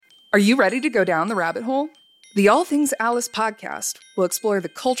Are you ready to go down the rabbit hole? The All Things Alice podcast will explore the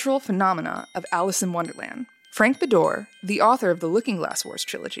cultural phenomena of Alice in Wonderland. Frank Beddor, the author of the Looking Glass Wars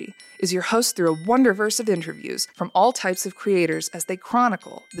trilogy, is your host through a wonderverse of interviews from all types of creators as they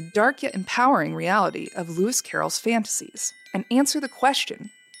chronicle the dark yet empowering reality of Lewis Carroll's fantasies and answer the question,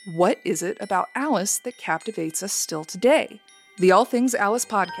 what is it about Alice that captivates us still today? The All Things Alice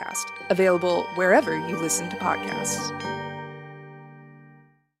podcast, available wherever you listen to podcasts.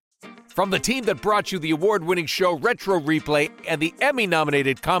 From the team that brought you the award-winning show Retro Replay and the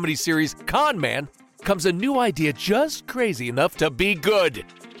Emmy-nominated comedy series Con Man, comes a new idea just crazy enough to be good.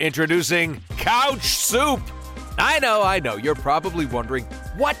 Introducing Couch Soup. I know, you're probably wondering,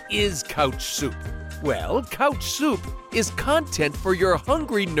 what is Couch Soup? Well, Couch Soup is content for your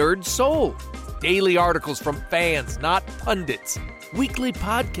hungry nerd soul. Daily articles from fans, not pundits. Weekly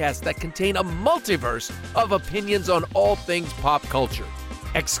podcasts that contain a multiverse of opinions on all things pop culture.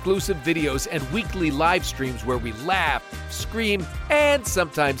 Exclusive videos and weekly live streams where we laugh, scream, and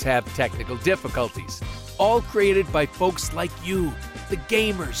sometimes have technical difficulties. All created by folks like you, the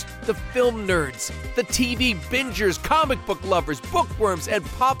gamers, the film nerds, the TV bingers, comic book lovers, bookworms, and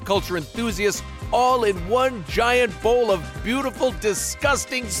pop culture enthusiasts, all in one giant bowl of beautiful,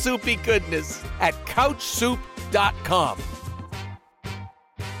 disgusting, soupy goodness at couchsoup.com.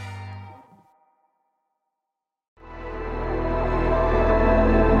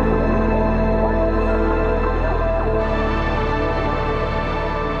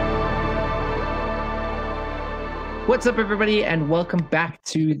 What's up, everybody, and welcome back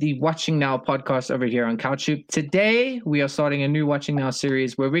to the Watching Now podcast over here on Couch Soup. Today, we are starting a new Watching Now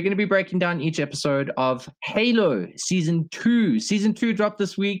series where we're going to be breaking down each episode of Halo Season 2. Season 2 dropped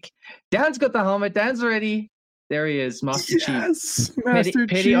this week. Dan's got the helmet. Dan's ready. There he is, Master Chief.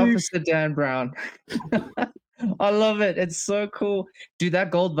 Petty Officer Dan Brown. I love it. It's so cool. Dude, that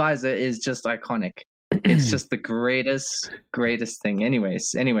gold visor is just iconic. It's just the greatest thing. Anyways,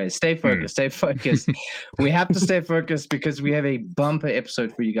 stay focused. We have to stay focused because we have a bumper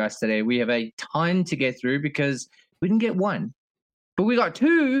episode for you guys today. We have a ton to get through because we didn't get one, but we got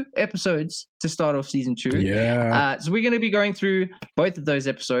 2 episodes to start off season 2. Yeah. So we're going to be going through both of those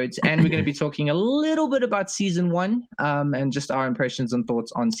episodes, and we're going to be talking a little bit about season 1, and just our impressions and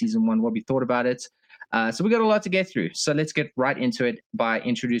thoughts on season 1, what we thought about it. So we got a lot to get through. So let's get right into it by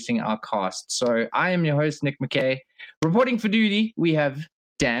introducing our cast. So I am your host, Nick McKay. Reporting for duty, we have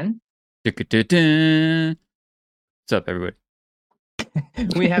Dan. What's up, everybody?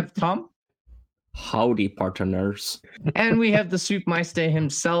 We have Tom. Howdy, partners. And we have the Soup Meister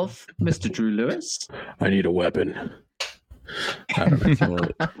himself, Mr. Drew Lewis. I need a weapon. I don't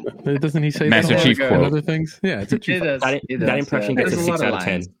know. Doesn't he say Master that Chief quote. other things? Yeah, it's a Chief. That impression gets a 6 out of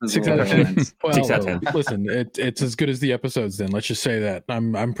 10. 6 out of 10. 6 out of 10. Listen, it's as good as the episodes. Then let's just say that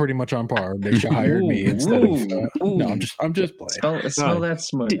I'm pretty much on par. They should hired me instead of. No, I'm just playing. Smell that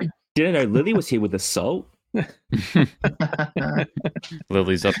smoke. Didn't know Lily was here with the salt.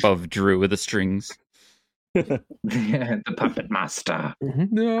 Lily's above Drew with the strings. The puppet master.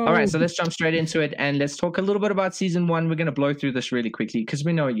 No. All right, so let's jump straight into it and let's talk a little bit about season 1. We're going to blow through this really quickly because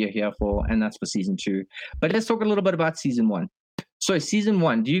we know what you're here for, and that's for season 2. But let's talk a little bit about season 1. So season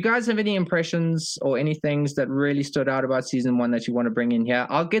 1, do you guys have any impressions or any things that really stood out about season 1 that you want to bring in here?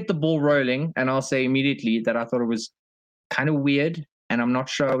 I'll get the ball rolling and I'll say immediately that I thought it was kind of weird, and I'm not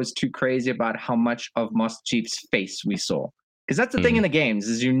sure I was too crazy about how much of Master Chief's face we saw. Because that's the thing in the games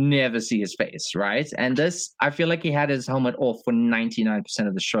is you never see his face, right? And this, I feel like he had his helmet off for 99%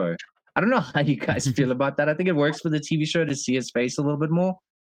 of the show. I don't know how you guys feel about that. I think it works for the TV show to see his face a little bit more.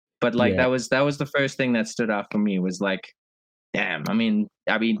 But like that was the first thing that stood out for me was like, damn. I mean,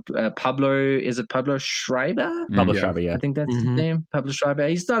 Pablo, is it Pablo Schreiber? Pablo Schreiber, yeah. I think that's his name, Pablo Schreiber.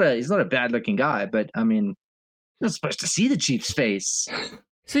 He's not a bad looking guy, but I mean, you're not supposed to see the Chief's face.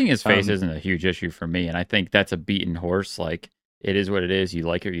 Seeing his face isn't a huge issue for me, and I think that's a beaten horse. Like, it is what it is. You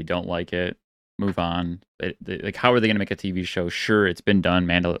like it or you don't like it. Move on. Like, how are they going to make a TV show? Sure, it's been done.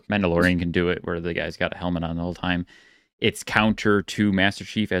 Mandalorian can do it, where the guy's got a helmet on the whole time. It's counter to Master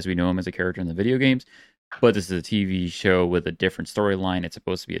Chief as we know him as a character in the video games, but this is a TV show with a different storyline. It's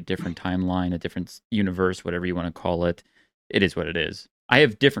supposed to be a different timeline, a different universe, whatever you want to call it. It is what it is. I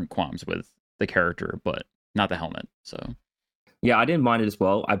have different qualms with the character, but not the helmet. So, yeah, I didn't mind it as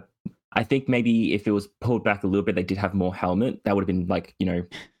well. I think maybe if it was pulled back a little bit, they did have more helmet. That would have been like,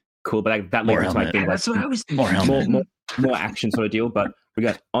 cool. But that led to my thing, that's what I was thinking. More action sort of deal. But we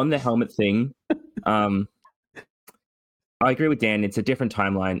got on the helmet thing. I agree with Dan. It's a different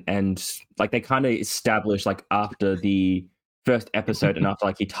timeline, and like they kind of establish like after the first episode, and after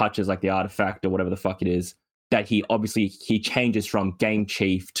like he touches like the artifact or whatever the fuck it is, that he changes from game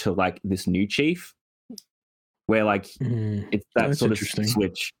chief to like this new chief, where like it's that sort of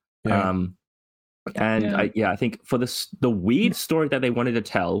switch. Yeah. I think for the weird story that they wanted to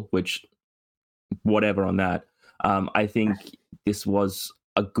tell, which whatever on that, I think this was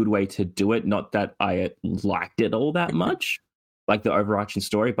a good way to do it. Not that I liked it all that much, like the overarching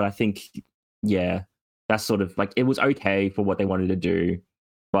story, but I think, yeah, that's sort of like, it was okay for what they wanted to do,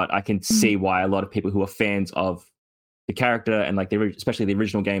 but I can see why a lot of people who are fans of the character and like especially the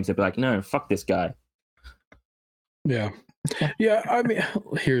original games, they'd be like, no, fuck this guy. Yeah. I mean,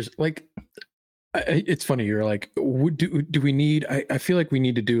 here's like, it's funny. You're like, do we need? I feel like we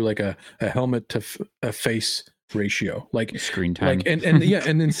need to do like a helmet to a face ratio, like screen time, like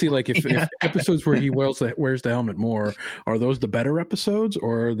and then see like if episodes where he wears the helmet more, are those the better episodes,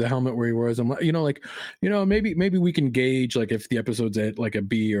 or the helmet where he wears them? Maybe we can gauge like if the episode's at like a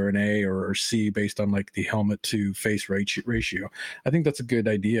B or an A or C based on like the helmet to face ratio. I think that's a good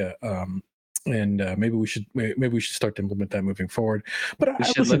idea. And maybe we should start to implement that moving forward. But we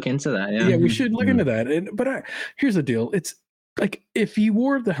should look into that. Yeah, we should look into that. Here's the deal: it's like if he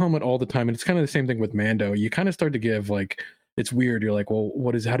wore the helmet all the time, and it's kind of the same thing with Mando. You kind of start to give like, it's weird. You're like, well,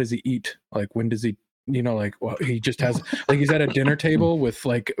 how does he eat? Like, when does he? Well, he just has like, he's at a dinner table with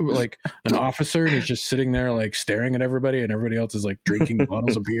like an officer, and he's just sitting there like staring at everybody, and everybody else is like drinking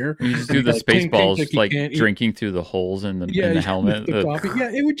bottles of beer. You just do the Spaceballs, like drinking through the holes in the helmet.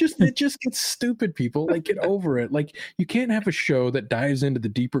 It just gets stupid. People like, get over it. Like, you can't have a show that dives into the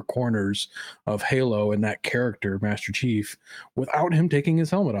deeper corners of Halo and that character Master Chief without him taking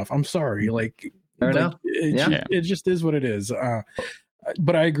his helmet off. I'm sorry, it just is what it is.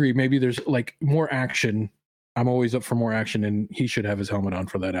 But I agree. Maybe there's like more action. I'm always up for more action, and he should have his helmet on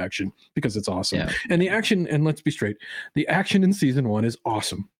for that action because it's awesome. Yeah. And the action, and let's be straight, the action in season 1 is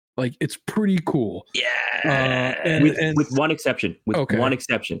awesome. Like, it's pretty cool. Yeah. With one exception. Okay.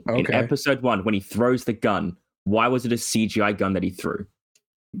 In episode 1, when he throws the gun, why was it a CGI gun that he threw?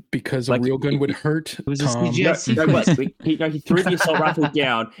 Because a real gun would hurt. It was Tom. He threw the assault rifle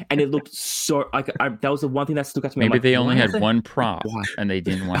down, and it looked so. That was the one thing that stuck out to me. Maybe they only had one prop, and they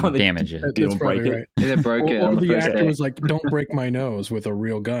didn't want to damage it. They didn't break it. They broke it. Or the actor was like, "Don't break my nose with a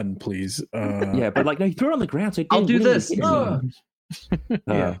real gun, please." But like, no, he threw it on the ground. So I'll do this. But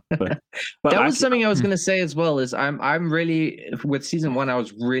that was something I was going to say as well. Is I'm really, with season 1, I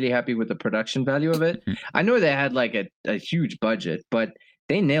was really happy with the production value of it. I know they had like a huge budget, but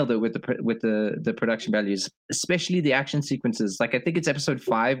they nailed it with the production values, especially the action sequences. Like, I think it's episode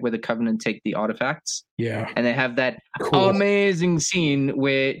 5 where the Covenant take the artifacts. Yeah. And they have that amazing scene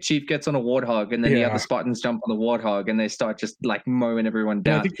where Chief gets on a warthog, and then the other Spartans jump on the warthog, and they start just like mowing everyone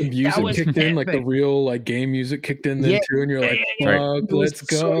down. I think the music kicked in, like the real like game music kicked in then too, and you're like, let's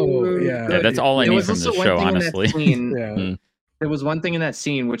go. That's all I need from the show, honestly. There was one thing in that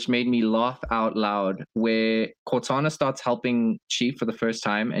scene which made me laugh out loud, where Cortana starts helping Chief for the first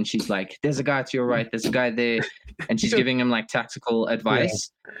time, and she's like, "There's a guy to your right, there's a guy there," and she's giving him like tactical advice.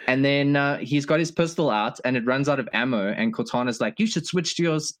 And then he's got his pistol out, and it runs out of ammo. And Cortana's like, "You should switch to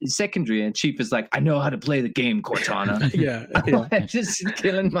your secondary." And Chief is like, "I know how to play the game, Cortana." I'm just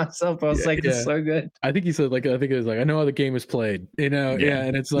killing myself. I was it's so good. I think he said like, I think it was like, "I know how the game is played," and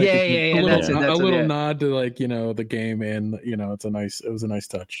it's like a little nod to like, the game, and it was a nice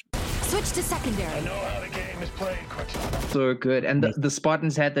touch. Switch to secondary. I know how the game is played, Cortana. So good. And the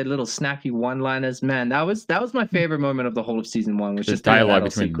Spartans had their little snappy one-liners. Man, that was my favorite moment of the whole of season 1, which is dialogue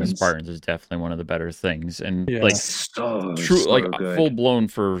between the Spartans is definitely one of the better things. And full blown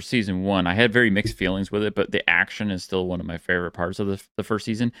for season 1. I had very mixed feelings with it, but the action is still one of my favorite parts of the first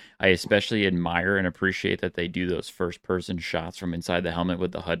season. I especially admire and appreciate that they do those first-person shots from inside the helmet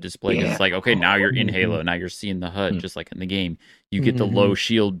with the HUD display. Yeah. It's like, okay, now you're in Halo. Now you're seeing the HUD just like in the game. You get the low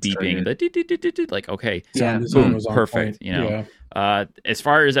shield beeping, like, okay, boom, perfect. As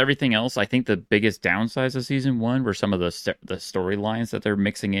far as everything else, I think the biggest downsides of season 1 were some of the storylines that they're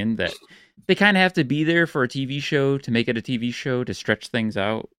mixing in, that they kind of have to be there for a TV show to make it a TV show to stretch things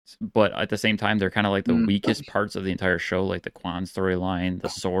out. But at the same time, they're kind of like the weakest parts of the entire show, like the Quan storyline, the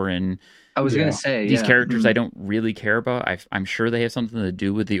Soren. I was going to say, these characters I don't really care about. I'm sure they have something to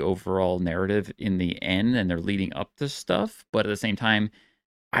do with the overall narrative in the end, and they're leading up to stuff. But at the same time,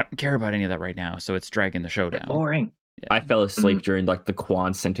 I don't care about any of that right now, so it's dragging the show down. Boring. Yeah. I fell asleep during like the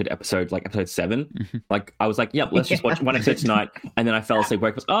Quan-centered episode, like episode 7. Like, I was like, "Yep, let's just watch one episode tonight," and then I fell asleep.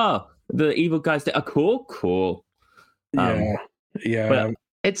 The evil guys there are cool. But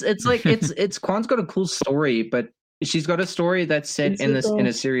it's like it's Quan's got a cool story, but she's got a story that's set in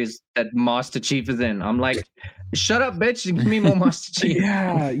a series that Master Chief is in. I'm like, shut up, bitch, and give me more Master Chief.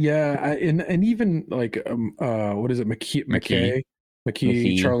 Yeah, and even like what is it, McKay,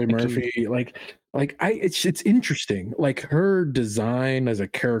 Charlie Murphy, it's interesting. Like her design as a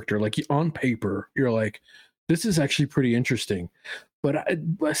character, like on paper, you're like, this is actually pretty interesting. But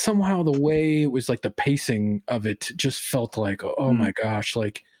somehow the way it was, like the pacing of it just felt like, oh my gosh,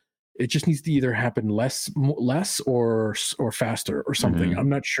 like it just needs to either happen less or faster or something. I'm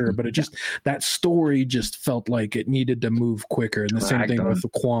not sure, but it just, that story just felt like it needed to move quicker. And the same thing with the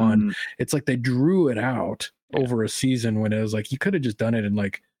Quan. It's like they drew it out over a season when it was like, you could have just done it in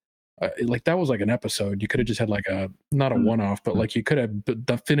like that was like an episode. You could have just had like not a one-off, but like you could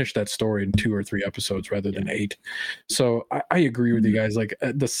have finished that story in 2 or 3 episodes rather than 8. So I agree with you guys. Like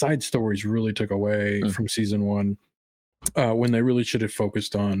the side stories really took away from season 1 when they really should have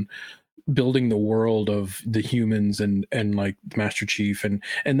focused on building the world of the humans and like Master Chief and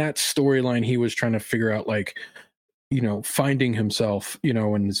that storyline. He was trying to figure out, like, you know, finding himself, you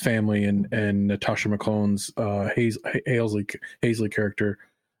know, and his family and Natasha McClone's Hazley character.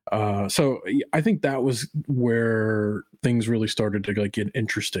 So I think that was where things really started to like get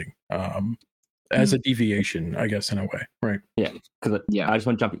interesting, as a deviation, I guess, in a way, right? Yeah, because I just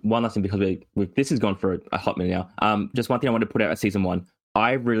want to jump one last thing, because this has gone for a hot minute now. Just one thing I wanted to put out at season 1.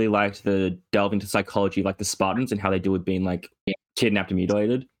 I really liked the delve into psychology, like the Spartans and how they deal with being like kidnapped and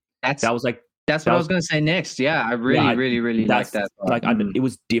mutilated. That's what I was going to say next. Yeah, I really liked that. Like, it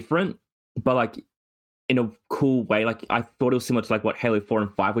was different, but like in a cool way. Like I thought it was similar to like what Halo 4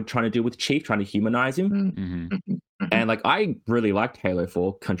 and 5 were trying to do with Chief, trying to humanize him. And like I really liked Halo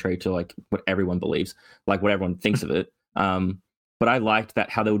 4, contrary to like what everyone believes, like what everyone thinks of it. But I liked that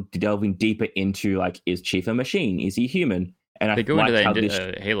how they were delving deeper into like, is Chief a machine? Is he human? And they go into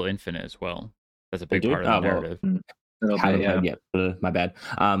that Halo Infinite as well. That's a big part of the narrative. My bad.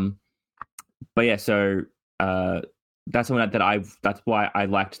 But yeah, so that's something that's why I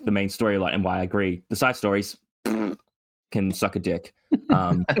liked the main story a lot, and why I agree the side stories can suck a dick.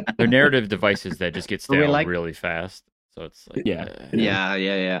 They're narrative devices that just get stale really fast. So it's like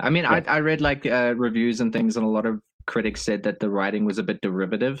yeah. I mean, I read like reviews and things, and a lot of critics said that the writing was a bit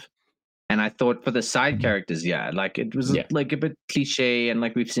derivative. And I thought for the side characters, like it was like a bit cliche, and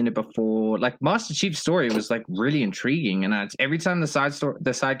like we've seen it before. Like Master Chief's story was like really intriguing, and every time the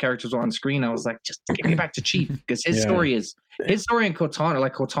side characters were on screen, I was like, just give me back to Chief, because his story and Cortana.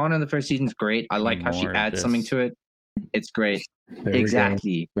 Like Cortana in the first season is great. I like how she adds something to it. It's great.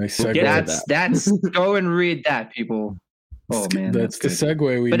 Exactly. Nice that's go and read that, people. Oh man, that's the segue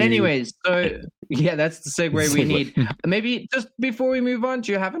we need. But anyways, so yeah, that's the segue we need. Maybe just before we move on,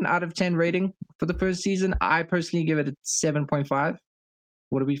 do you have an out of 10 rating for the first season? I personally give it a 7.5.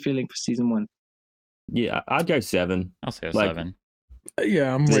 What are we feeling for season 1? Yeah, I'd go 7. I'll say a 7.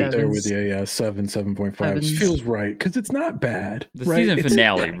 Yeah, I'm right there with you. Yeah, 7.5. It feels right, because it's not bad. The season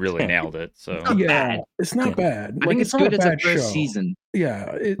finale really nailed it. So it's not bad. I think it's good as a first season.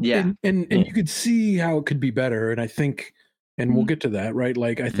 Yeah, and you could see how it could be better, and I think. And we'll get to that, right?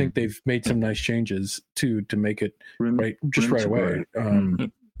 Like, I think they've made some nice changes to make it right away.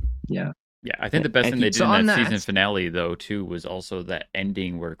 Yeah, I think the best thing they did in that season finale, though, too, was also that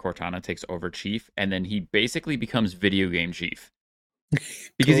ending where Cortana takes over Chief, and then he basically becomes video game Chief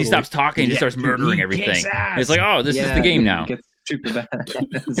because he stops talking and just starts murdering everything. It's like, oh, this is the game now. Super bad.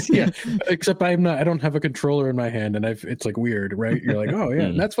 Except I don't have a controller in my hand, and it's like weird, right? You're like, oh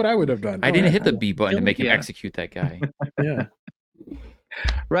yeah, that's what I would have done. I didn't hit the B button to make him execute that guy. Yeah.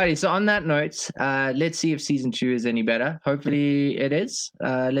 Righty. So on that note, let's see if season 2 is any better. Hopefully it is.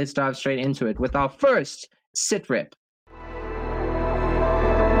 Let's dive straight into it with our first sit rep.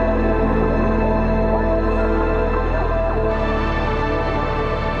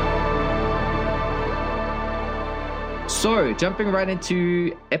 So, jumping right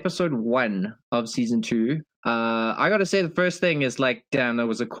into episode 1 of season 2, I gotta say the first thing is like, damn, that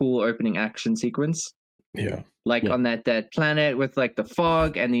was a cool opening action sequence. Yeah. On that planet with like the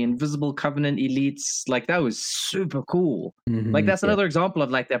fog and the invisible Covenant elites, like that was super cool. Like that's another example of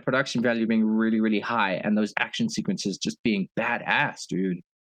like that production value being really, really high, and those action sequences just being badass, dude.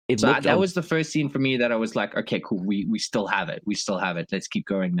 That was the first scene for me that I was like, okay, cool. We still have it. Let's keep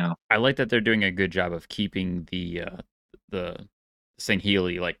going now. I like that they're doing a good job of keeping the St.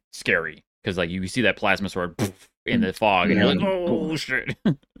 Healy like scary, because like you see that plasma sword in the fog and you're like, oh shit.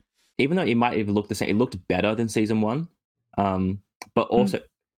 Even though it might even look the same, it looked better than season 1. But also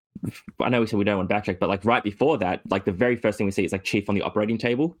I know we said we don't want to backtrack, but like right before that, like the very first thing we see is like Chief on the operating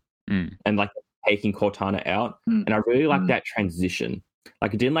table and like taking Cortana out. And I really like that transition.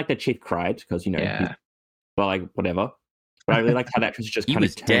 Like I didn't like that Chief cried, because but like whatever. But I really liked how that was just He kind of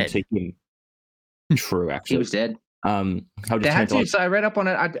was turned dead. to him. True, actually. He was dead. How They just had turned to, to. So I read up on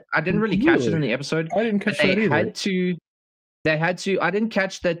it. I didn't really catch it in the episode. I didn't catch But that they either. had to. They had to. I didn't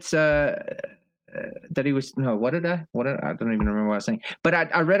catch that. That he was no. What did I? I don't even remember what I was saying. But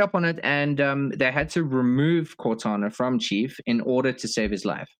I read up on it, and they had to remove Cortana from Chief in order to save his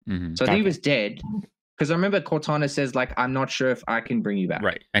life. Mhm. So he was dead. Because I remember Cortana says, like, I'm not sure if I can bring you back.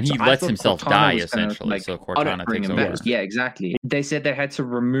 Right, and So he I lets thought himself Cortana die was gonna, essentially. like, So bring Cortana takes him over. back. Yeah, exactly. They said they had to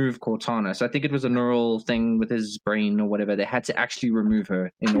remove Cortana. So I think it was a neural thing with his brain or whatever. They had to actually remove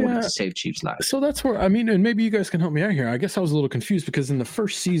her in order Yeah. to save Chief's life. So that's where, I mean, and maybe you guys can help me out here. I guess I was a little confused because in the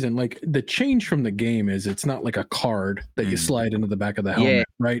first season, like the change from the game is it's not like a card that you slide into the back of the helmet, Yeah.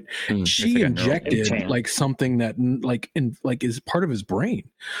 right? Mm. She It's like a neural injected implant. like something that like is part of his brain.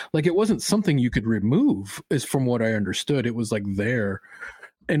 Like it wasn't something you could remove, is from what I understood. It was like there.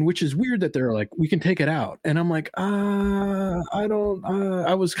 And which is weird that they're like, we can take it out. And I'm like, I don't,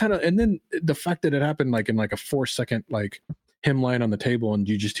 I was kind of, and then the fact that it happened like in like a 4-second, like him lying on the table and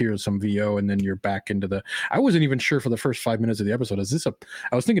you just hear some VO and then you're back into the, I wasn't even sure for the first 5 minutes of the episode. Is this a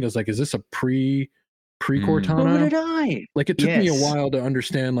pre-Cortana? So did I. Like it took me a Yes. while to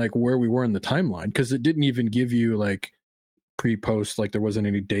understand like where we were in the timeline because it didn't even give you like pre-post, like there wasn't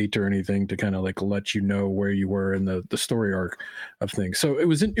any date or anything to kind of like let you know where you were in the story arc of things. So it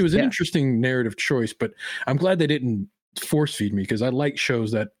was an interesting narrative choice, but I'm glad they didn't force feed me because I like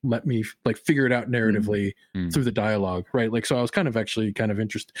shows that let me like figure it out narratively through the dialogue, right? Like so I was kind of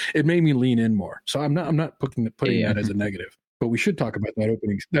interested. It made me lean in more. So I'm not putting that as a negative. But we should talk about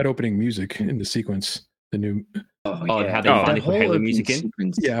that opening music in the sequence. The new, Oh, and how they That finally put whole Halo opening music in?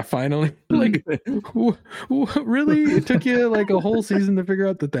 sequence. yeah, finally, like, really, it took you like a whole season to figure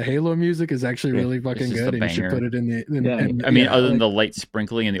out that the Halo music is actually really fucking just good, a and you should banger. put it in the. Yeah. I mean, yeah, other than like, the light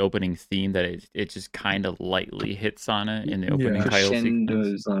sprinkling in the opening theme, that it just kind of lightly hits on it in the opening Yeah. title sequence.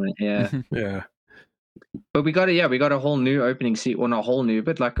 Crescendos on it, yeah. yeah, But we got a whole new opening well, not whole new,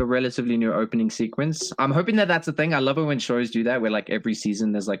 but like a relatively new opening sequence. I'm hoping that that's a thing. I love it when shows do that, where like every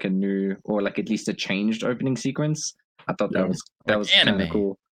season there's like a new or like at least a changed opening sequence. I thought that was Like kind anime. of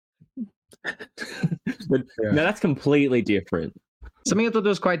cool. But Yeah. no, that's completely different. Something I thought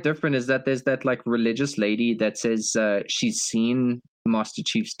was quite different is that there's that like religious lady that says she's seen Master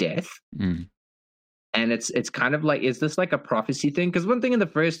Chief's death. Mm. And it's kind of like, is this like a prophecy thing? Because one thing in the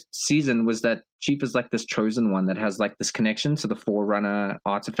first season was that Chief is like this chosen one that has like this connection to the Forerunner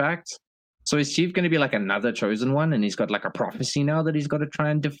artifact. So is Chief going to be like another chosen one, and he's got like a prophecy now that he's got to try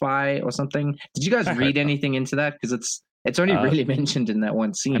and defy or something? Did you guys I heard read that. anything into that? Because it's only really mentioned in that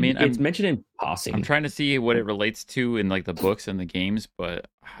one scene. I mean, It's mentioned in passing. I'm trying to see what it relates to in like the books and the games, but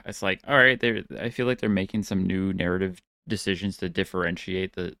it's like, all right, I feel like they're making some new narrative decisions to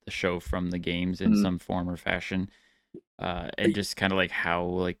differentiate the show from the games in some form or fashion, and just kind of like how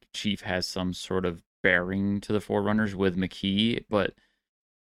like Chief has some sort of bearing to the Forerunners with McKee, but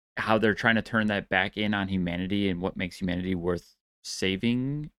how they're trying to turn that back in on humanity and what makes humanity worth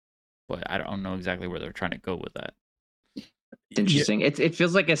saving. But I don't know exactly where they're trying to go with that. Interesting. It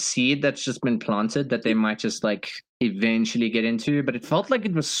feels like a seed that's just been planted that they might just like eventually get into, but it felt like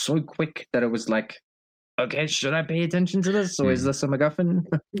it was so quick that it was like, okay, should I pay attention to this, or is this a MacGuffin?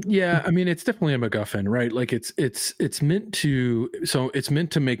 Yeah, I mean, it's definitely a MacGuffin, right? Like it's meant to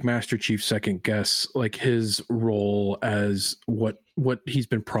make Master Chief second guess like his role as what he's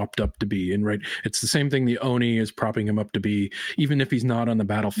been propped up to be, and right, it's the same thing the Oni is propping him up to be. Even if he's not on the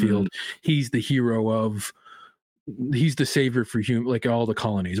battlefield, he's the hero of. He's the savior for like all the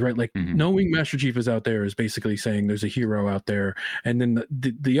colonies, right? Like knowing Master Chief is out there is basically saying there's a hero out there, and then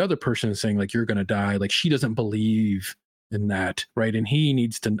the other person is saying like you're gonna die. Like she doesn't believe in that, right? And he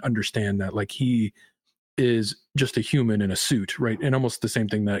needs to understand that like he is just a human in a suit, right? And almost the same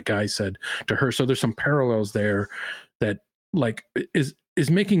thing that guy said to her. So there's some parallels there that like is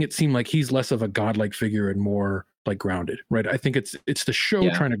making it seem like he's less of a godlike figure and more like grounded, right? I think it's the show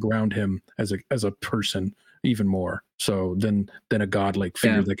trying to ground him as a person even more so than a godlike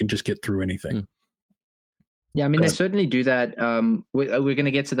figure that can just get through anything. Yeah, I mean, they certainly do that. We're going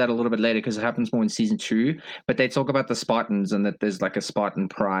to get to that a little bit later because it happens more in season 2. But they talk about the Spartans and that there's like a Spartan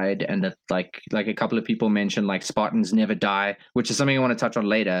pride, and that like a couple of people mention like Spartans never die, which is something I want to touch on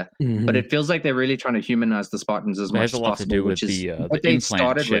later. But it feels like they're really trying to humanize the Spartans as much has as a lot possible, to do with which is the what they implant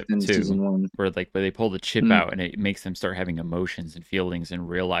started chip with in too, season 1. where they pull the chip out and it makes them start having emotions and feelings and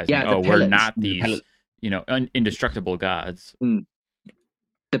realizing, Yeah, the we're pellets. not these, indestructible gods.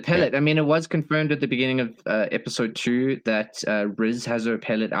 The pellet. I mean, it was confirmed at the beginning of episode 2 that Riz has her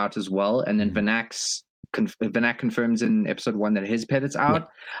pellet out as well, and then Vanax Vanak confirms in episode 1 that his pet is out.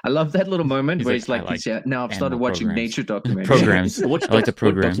 I love that little moment where he's like, now I've started watching nature documentaries. Programs. I like the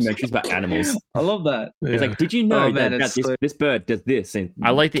programs. Documentaries about animals. I love that. It's like, did you know that this bird does this? And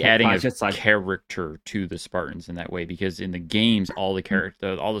I like the adding of just like character to the Spartans in that way, because in the games, all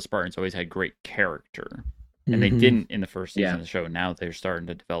the Spartans always had great character, and they didn't in the first season of the show. Now they're starting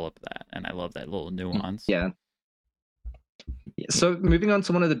to develop that, and I love that little nuance. Yeah. So moving on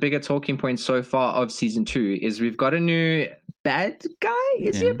to one of the bigger talking points so far of season 2 is we've got a new bad guy.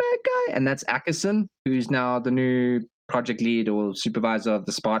 Is he a bad guy? And that's Ackerson, who's now the new project lead or supervisor of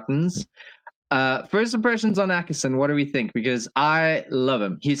the Spartans. First impressions on Ackerson, what do we think? Because I love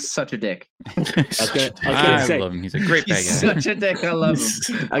him. He's such a dick. I love him. He's a great bad guy. He's such a dick. I love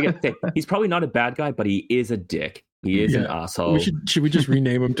him. He's probably not a bad guy, but he is a dick. He is an asshole. Should we just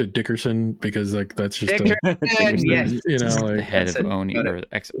rename him to Dickerson, because like that's just Dickerson, yes. You know, like the head of Oni, or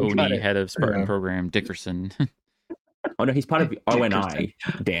ex-Oni head of Spartan program, Dickerson. Oh no, he's part of ONI.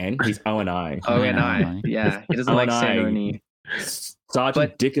 Dan, he's ONI. ONI. Yeah, he doesn't like saying Oni.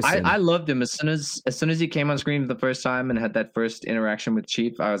 Sergeant Dickerson. I loved him as soon as he came on screen the first time and had that first interaction with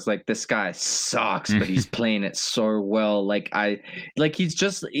Chief. I was like, this guy sucks, but he's playing it so well.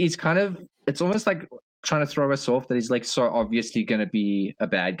 He's kind of, it's almost like trying to throw us off that he's like so obviously going to be a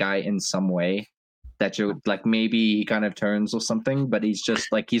bad guy in some way that you're like, maybe he kind of turns or something, but he's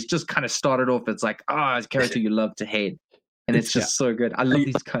just kind of started off. It's like, his character you love to hate. And it's just so good. I love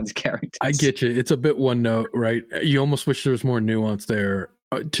these kinds of characters. I get you. It's a bit one note, right? You almost wish there was more nuance there,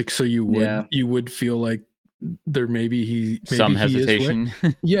 so you would feel like there maybe some hesitation. Is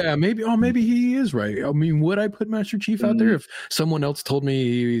right. Yeah, maybe he is right. I mean, would I put Master Chief out there if someone else told me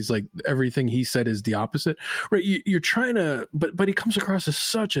he's like everything he said is the opposite? Right? You're trying to, but he comes across as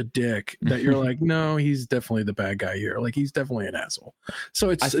such a dick that you're like, no, he's definitely the bad guy here. Like he's definitely an asshole.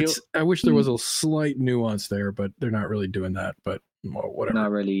 So I wish there was a slight nuance there, but they're not really doing that. But whatever. Not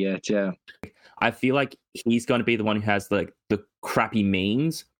really yet. Yeah. I feel like he's going to be the one who has like the crappy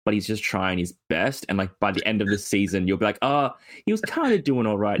means, but he's just trying his best. And like by the end of the season, you'll be like, he was kind of doing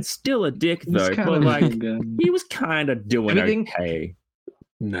all right. Still a dick though, but like he was kind of doing okay.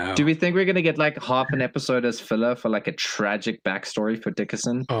 No. Do we think we're gonna get like half an episode as filler for like a tragic backstory for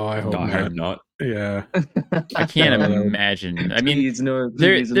Dickerson? Oh, I hope not. Yeah. I can't imagine. I mean,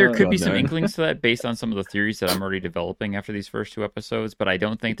 there could be some inklings to that based on some of the theories that I'm already developing after these first 2 episodes, but I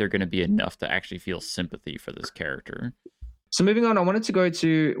don't think they're going to be enough to actually feel sympathy for this character. So moving on, I wanted to go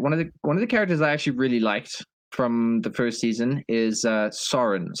to one of the characters I actually really liked from the first season is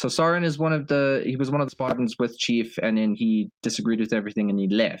Soren. So Soren is he was one of the Spartans with Chief, and then he disagreed with everything and he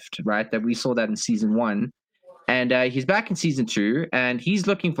left, right? That we saw that in season 1. And he's back in season 2, and he's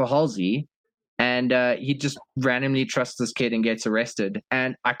looking for Halsey, and he just randomly trusts this kid and gets arrested.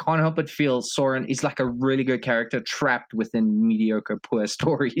 And I can't help but feel Soren is like a really good character trapped within mediocre, poor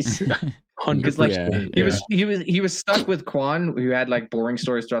stories. Because like he was stuck with Quan, who had like boring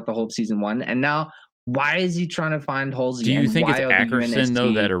stories throughout the whole season 1, and now why is he trying to find Halsey? Do you think it's Ackerson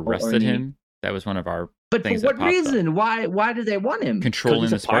though that arrested him? That was one of our. But for what reason? Why do they want him? Controlling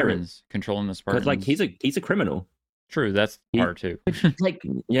the Spartans. Controlling the Spartans. Like he's a criminal. True, that's part too. Like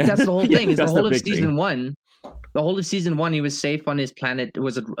that's the whole thing. Is the whole of season 1. The whole of season 1, he was safe on his planet.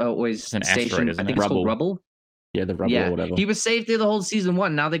 Was it always an station? Asteroid, isn't I think it's called Rubble. Yeah, the Rubble or whatever. He was safe there the whole season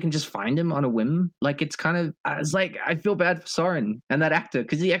 1. Now they can just find him on a whim. Like it's kind of. It's like I feel bad for Soren and that actor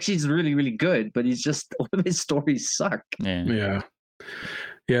because he actually is really really good, but he's just all of his stories suck. Yeah.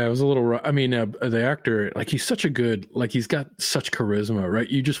 Yeah, it was a little. I mean, the actor, like he's such a good, like he's got such charisma, right?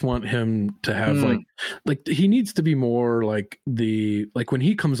 You just want him to have like he needs to be more like when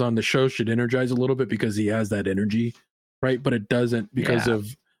he comes on, the show should energize a little bit because he has that energy, right? But it doesn't because of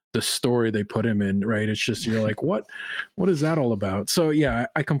the story they put him in, right? It's just you're like, what is that all about? So yeah,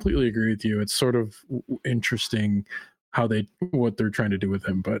 I completely agree with you. It's sort of interesting what they're trying to do with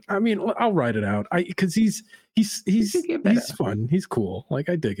him, but I mean, I'll write it out. Because he's fun. He's cool. Like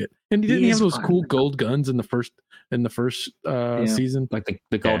I dig it. And he didn't have those cool gold guns in the first season, like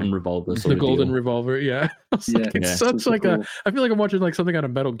the golden revolver. The golden revolver. Yeah. It's such like cool. I feel like I'm watching like something out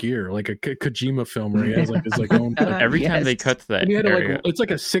of Metal Gear, like a Kojima film where he has like his like own. Every time they cut to that area, it's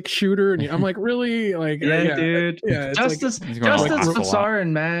like a 6-shooter, and I'm like, really, like dude. Yeah, justice for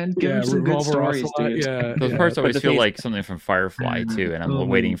Soren, man. Give him some good stories, dude. Those parts always feel like something from Firefly too, and I'm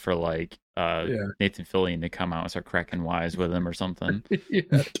waiting for like Nathan Fillion to come out and start cracking wise with him or something. Yeah,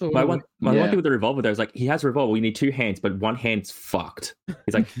 totally. My one thing with the revolver there is like he has a revolver. You need two hands, but one hand's fucked.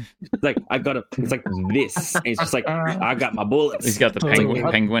 He's like I got it. It's like this. And it's just like I got my bullets. He's got the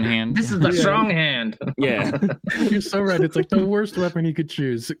penguin hand. This is the strong hand. Yeah, You're so right. It's like the worst weapon he could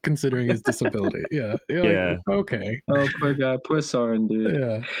choose, considering his disability. Yeah. You're like, okay. Oh, poor guy, poor Soren, dude.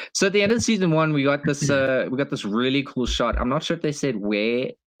 Yeah. So at the end of season 1, we got this really cool shot. I'm not sure if they said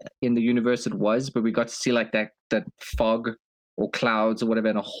where in the universe it was, but we got to see like that fog or clouds or whatever,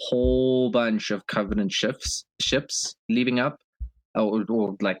 and a whole bunch of Covenant ships leaving up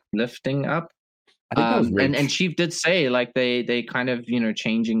or like lifting up. I think that was Reach. And Chief did say like they kind of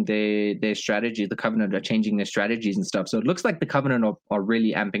changing their strategy. The Covenant are changing their strategies and stuff. So it looks like the Covenant are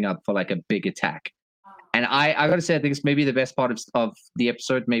really amping up for like a big attack. And I gotta say, I think it's maybe the best part of the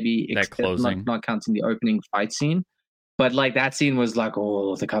episode. Maybe that closing, not counting the opening fight scene. But like that scene was like,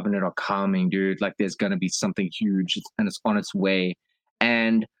 oh, the Covenant are coming, dude. Like there's gonna be something huge, and it's on its way.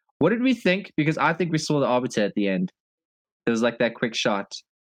 And what did we think? Because I think we saw the Arbiter at the end. There was like that quick shot.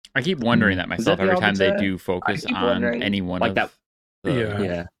 I keep wondering that myself every time they do focus on any one like of that.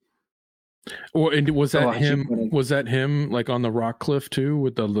 Yeah. Or and was that him? Was that him like on the rock cliff too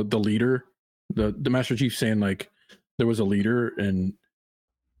with the leader, the Master Chief saying like there was a leader and.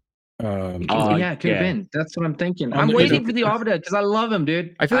 It could have been. That's what I'm thinking. I'm waiting for the Arbiter because I love him,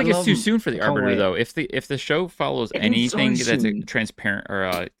 dude. I feel like it's too soon for the Arbiter, though. If the show follows anything that's transparent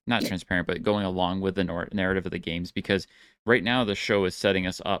or not transparent, but going along with the narrative of the games, because right now the show is setting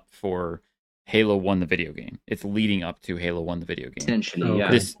us up for Halo 1, the video game. It's leading up to Halo 1, the video game. Essentially, yeah.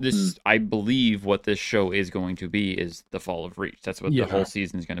 This I believe what this show is going to be is the Fall of Reach. That's what the whole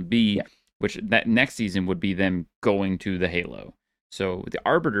season is going to be. Yeah. Which that next season would be them going to the Halo. So the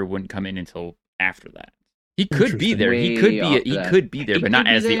Arbiter wouldn't come in until after that. He could be there. He could be there, but not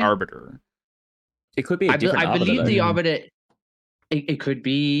as the Arbiter. It could be a different Arbiter. I believe the Arbiter. It could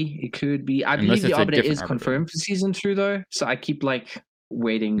be. It could be. I believe the Arbiter is confirmed for season 2, though. So I keep like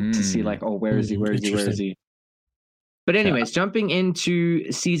waiting to see like, oh, where is he? Where is he? Where is he? But anyways, jumping into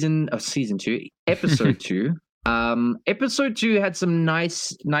season 2, episode 2. Episode 2 had some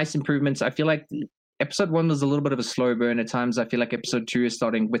nice improvements. I feel like episode 1 was a little bit of a slow burn at times. I feel like episode 2 is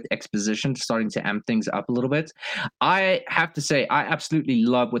starting with exposition, starting to amp things up a little bit. I have to say, I absolutely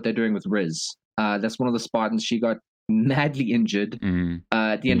love what they're doing with Riz. That's one of the Spartans. She got madly injured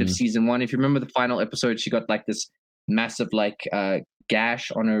at the end of season 1. If you remember the final episode, she got like this massive like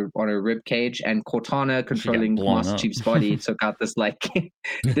gash on her rib cage, and Cortana controlling Master Chief's body took out this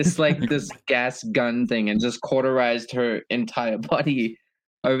this gas gun thing and just cauterized her entire body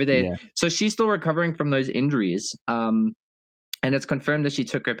over there. Yeah. So she's still recovering from those injuries. And it's confirmed that she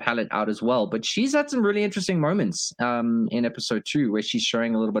took her pallet out as well. But she's had some really interesting moments in episode 2 where she's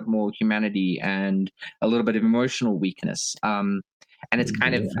showing a little bit more humanity and a little bit of emotional weakness. And it's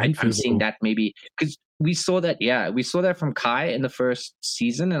kind of, I'm seeing that maybe because we saw that from Kai in the first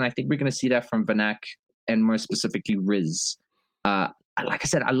season. And I think we're going to see that from Vanak and more specifically Riz. Like I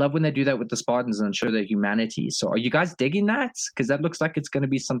said, I love when they do that with the Spartans and show their humanity. So are you guys digging that? Because that looks like it's going to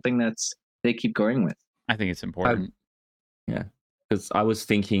be something that's they keep going with. I think it's important. Yeah, because I was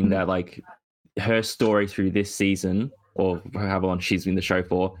thinking that like her story through this season, or however long she's been the show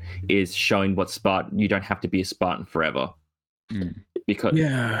for, is showing what Spartan. You don't have to be a Spartan forever. Because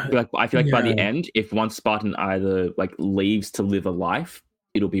I feel like by the end, if one Spartan either like leaves to live a life,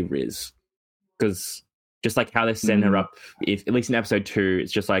 it'll be Riz. Because just like how they send her up, if at least in episode 2,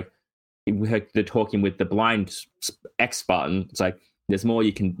 it's just like they're talking with the blind ex-Spartan. It's like there's more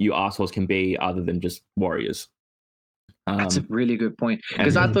you assholes can be other than just warriors. That's a really good point.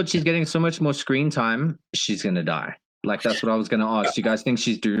 Because I thought she's getting so much more screen time, she's gonna die. Like that's what I was gonna ask. Do you guys think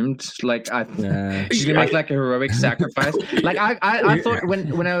she's doomed? Like she's gonna make like a heroic sacrifice. Like I thought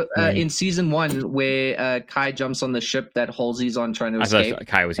when I in season 1 where Kai jumps on the ship that Halsey's on trying to escape,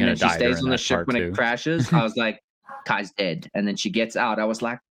 Kai was gonna die. She stays on the ship when it crashes. I was like, Kai's dead. And then she gets out. I was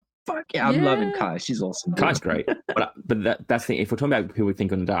like, fuck yeah, I'm loving Kai. She's awesome. Kai's great. But that's the thing. If we're talking about who we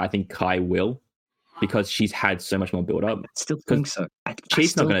think are gonna die, I think Kai will. Because she's had so much more build up. I still think so.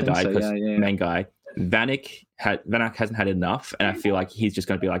 She's not going to die because main guy. Vanak hasn't had enough, and I feel like he's just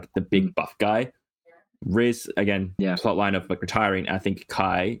going to be like the big buff guy. Riz again, plot line of like retiring. I think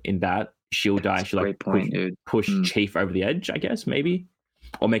Kai in that she'll die. She'll like push Chief over the edge, I guess maybe,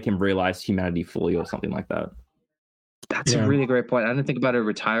 or make him realize humanity fully or something like that. That's a really great point. I didn't think about her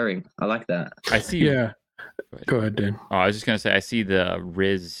retiring. I like that. I see. Yeah. Go ahead, Dan. Oh, I was just going to say I see the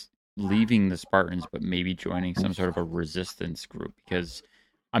Riz leaving the Spartans, but maybe joining some sort of a resistance group, because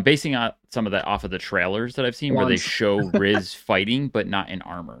I'm basing some of that off of the trailers that I've seen where they show Riz fighting, but not in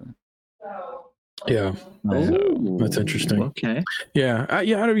armor. Yeah, Oh, that's interesting. Okay. yeah,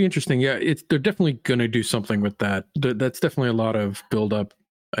 that'd be interesting. Yeah, they're definitely gonna do something with that. That's definitely a lot of build up,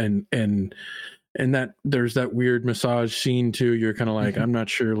 and that there's that weird massage scene too. You're kind of like, I'm not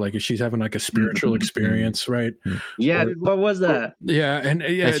sure, like if she's having like a spiritual experience, right? Yeah, Or- what was that? Yeah, and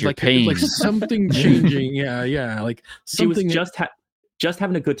That's your like pain. like something changing. Yeah, like She was something. just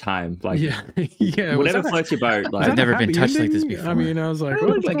having a good time. Like, yeah, yeah. whatever was that floats your boat. was Like, that I've never a been happy touched like this ending? before. I mean, I was like, It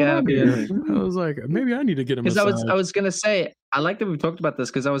what's looked like going a on happy here? ending. I was like, maybe I need to get a Because massage. I was gonna say, I like that we've talked about this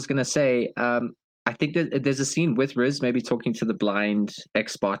because I was gonna say, I think that there's a scene with Riz maybe talking to the blind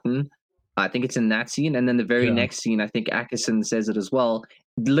ex-Spartan. I think it's in that scene, and then the very Yeah. next scene, I think Ackerson says it as well.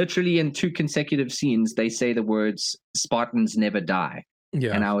 Literally in 2 consecutive scenes, they say the words "Spartans never die,"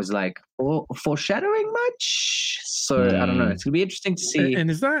 Yeah, and I was like, foreshadowing much? So I don't know. It's gonna be interesting to see and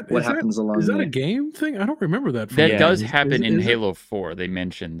is that what is that happens along is that the a way. game thing? I don't remember that. From That Yeah. does Is- happen in is it? Halo 4. They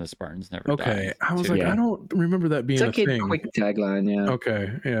mentioned the Spartans never Okay, died. I was too. like, Yeah. I don't remember that being It's like a a thing. quick tagline, yeah.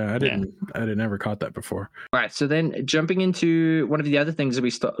 Okay, yeah, I didn't never caught that before. All right, so then jumping into one of the other things that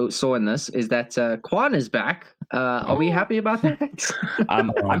we saw in this is that Quan is back. Are we happy about that?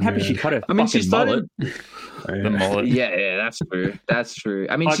 I'm happy she man. cut her I mean, she fucking started. mullet. The mullet. Yeah, that's true. That's true.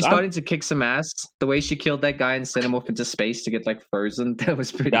 I mean, Like, she's I'm- starting to kick some ass. The way she killed that guy and sent him off into space to get like frozen, that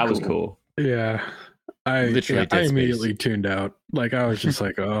was pretty. That was cool. Yeah, Literally I Dead Space. immediately tuned out. Like I was just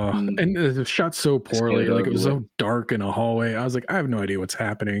like, oh, Mm. and it was shot so poorly. get it Like it was over so dark in a hallway. I was like, I have no idea what's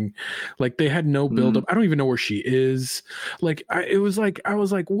happening. Like they had no build up. I don't even know where she is. Like I was like,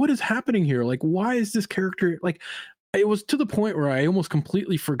 what is happening here? Like why is this character like? It was to the point where I almost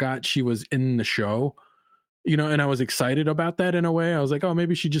completely forgot she was in the show. You know, and I was excited about that in a way. I was like, oh,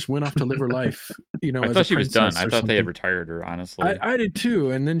 maybe she just went off to live her life. You know, I as thought a she was done. princess I or thought they had something. retired her, honestly. I did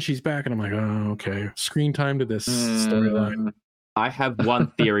too, and then she's back, and I'm like, oh, okay. Screen time to this storyline. I have one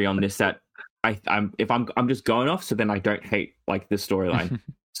theory on this that I'm just going off, so then I don't hate like this storyline.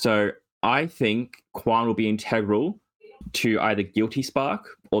 So I think Quan will be integral to either Guilty Spark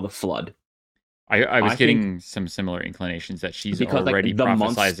or the Flood. I was I getting some similar inclinations that she's Because, like, already the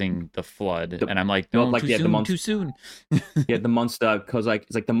prophesizing the flood, and I'm like, no, no, like, too yeah, the soon, too soon. Yeah, the monster, because like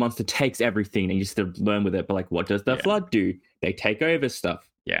it's like the monster takes everything and you just have to learn with it. But like, what does the Yeah. Flood do? They take over stuff.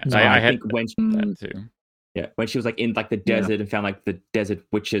 Yeah, So I had think when that too. when she was like in like the desert and found like the desert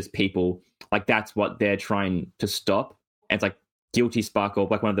witches people, like that's what they're trying to stop. And it's like Guilty Spark or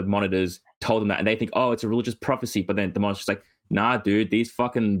like one of the monitors told them that, and they think, oh, it's a religious prophecy. But then the monitor's like, nah, dude, these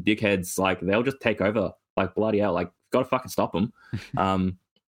fucking dickheads, like they'll just take over. Like bloody hell, like gotta fucking stop them.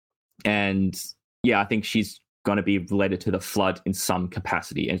 And yeah, I think she's gonna be related to the Flood in some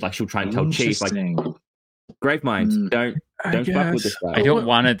capacity, and like she'll try and tell Chief like, Interesting. Gravemind, don't I fuck with guess. this guy. I don't What-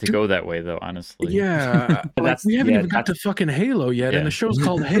 want it to go that way, though. Honestly, Yeah, like, that's- we haven't yeah, even got to that's- fucking Halo yet, Yeah. and the show's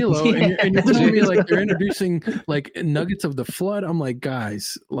called Halo, and you're telling me like they're introducing like nuggets of the Flood. I'm like,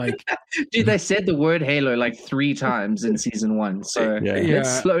 guys, like, Dude, they said the word Halo like 3 times in season 1. So Yeah.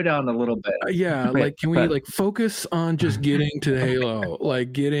 let's slow down a little bit. yeah, Right, like, can we but- like focus on just getting to Halo,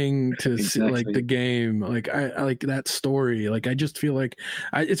 like getting to like Exactly. the game, like I like that story. Like, I just feel like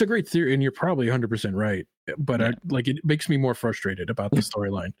it's a great theory, and you're probably 100% right. But I like it makes me more frustrated about the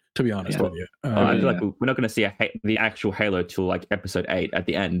storyline, to be honest Yeah. with you. I feel yeah. like we're not going to see the actual Halo till like episode 8 at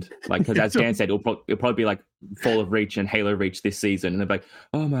the end. Like, because as Dan said, it'll probably be like Fall of Reach and Halo Reach this season, and they're like,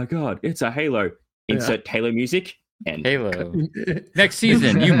 oh my god, it's a Halo. Insert Halo music and Halo. Next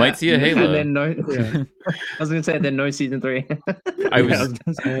season, you might see a Halo. And then Yeah. I was going to say then no season 3. I was-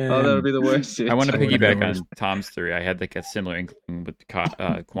 gonna say, oh, that would be the worst. Dude. I want to So piggyback whatever. on Tom's theory. I had like a similar inkling with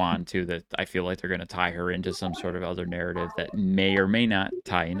Quan too, that I feel like they're going to tie her into some sort of other narrative that may or may not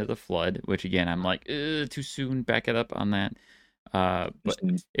tie into the Flood. Which again, I'm like, too soon. Back it up on that. But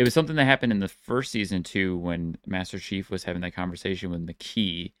it was something that happened in the first season too, when Master Chief was having that conversation with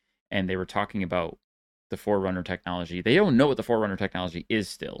McKee, and they were talking about the Forerunner technology. They don't know what the Forerunner technology is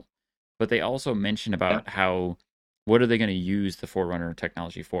still, but they also mention about how, what are they going to use the Forerunner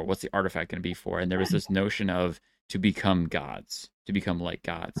technology for? What's the artifact going to be for? And there was this notion of to become gods, to become like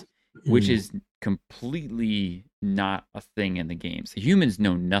gods, which is completely not a thing in the games. The humans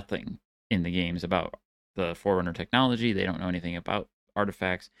know nothing in the games about the Forerunner technology. They don't know anything about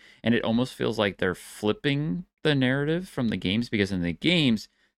artifacts. And it almost feels like they're flipping the narrative from the games, because in the games,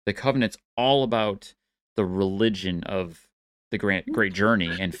 the Covenant's all about the religion of the great journey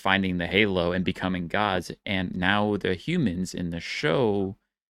and finding the Halo and becoming gods. And now the humans in the show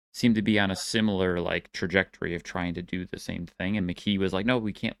seem to be on a similar like trajectory of trying to do the same thing. And McKee was like, no,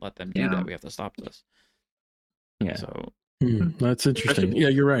 we can't let them do that. We have to stop this. yeah. So That's interesting. Yeah,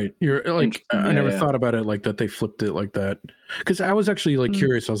 you're right. You're like, I never thought about it like that. They flipped it like that. Because I was actually like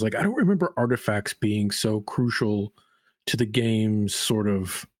curious. I was like, I don't remember artifacts being so crucial to the game's sort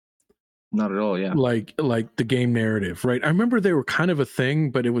of. Not at all, yeah. Like the game narrative, right? I remember they were kind of a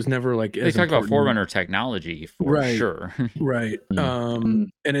thing, but it was never like they talk about Forerunner technology for sure. Right.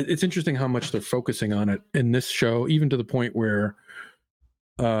 And it's interesting how much they're focusing on it in this show, even to the point where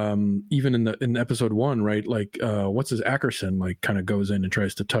even in episode 1, right? Like what's his Ackerson like kind of goes in and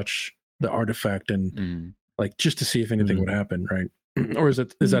tries to touch the artifact and like just to see if anything would happen, right? Or is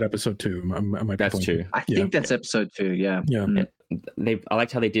that episode 2? That's 2. I think that's episode 2. Yeah. I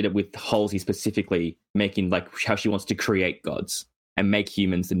liked how they did it with Halsey specifically, making like how she wants to create gods and make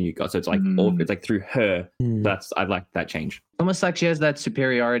humans the new gods. So it's like it's like through her. I like that change. Almost like she has that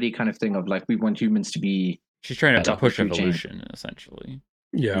superiority kind of thing of like we want humans to be. She's trying to push evolution, essentially.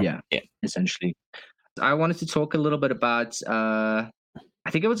 Yeah, essentially. I wanted to talk a little bit about. I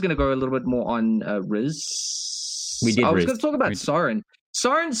think I was going to go a little bit more on Riz. We did. I was going to talk about Soren.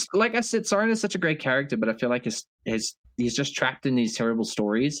 Soren's, like I said, Soren is such a great character, but I feel like he's just trapped in these terrible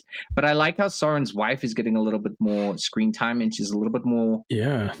stories. But I like how Soren's wife is getting a little bit more screen time and she's a little bit more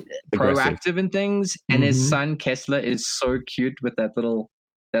proactive in things. And his son Kessler is so cute with that little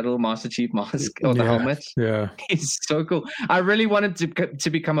Master Chief mask or the helmet. Yeah, he's so cool. I really wanted to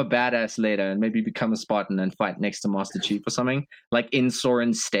become a badass later and maybe become a Spartan and fight next to Master Chief or something, like in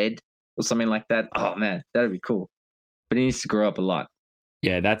Soren's stead or something like that. Oh man, that'd be cool. But he needs to grow up a lot.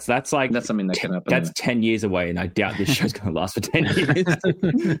 Yeah, that's something that can happen. That's 10 years away, and I doubt this show's going to last for 10 years.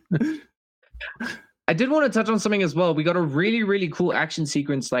 I did want to touch on something as well. We got a really, really cool action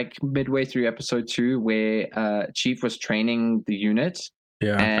sequence like midway through episode 2 where Chief was training the unit.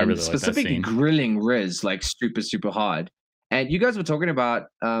 Yeah, and I really specifically like that scene. grilling Riz like super, super hard. And you guys were talking about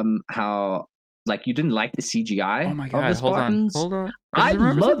how like you didn't like the CGI. Oh my of god! the Spartans. Hold on. I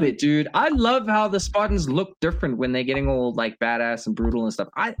love it, dude. I love how the Spartans look different when they're getting all like badass and brutal and stuff.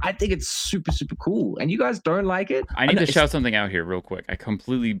 I think it's super, super cool. And you guys don't like it? I need to shout something out here real quick. I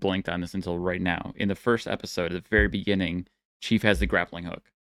completely blanked on this until right now. In the first episode, at the very beginning, Chief has the grappling hook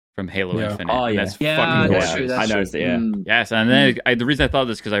from Halo Infinite. Oh, yeah. That's fucking that's gorgeous. true. I noticed it, yeah. Yes, and then the reason I thought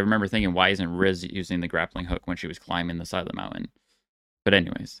this because I remember thinking, why isn't Riz using the grappling hook when she was climbing the side of the mountain? But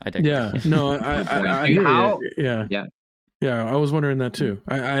anyways, I digress. Yeah, no, I hear you. Yeah. I was wondering that too.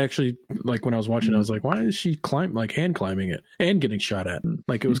 I actually like when I was watching, I was like, why is she hand climbing it and getting shot at?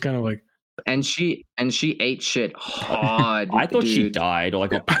 Like it was kind of like. And she ate shit hard. I thought she died or like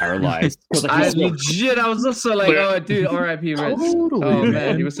got paralyzed. I was also like, oh, dude, R.I.P. Riz. Totally, oh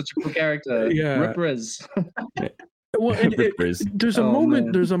man, he was such a cool character. Yeah, Rip Riz. Well, there's a moment.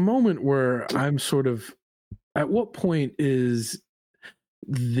 Man. There's a moment where I'm sort of. At what point is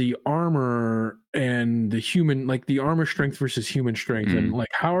the armor and the human, like the armor strength versus human strength, and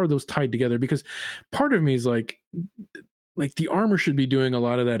like how are those tied together? Because part of me is like the armor should be doing a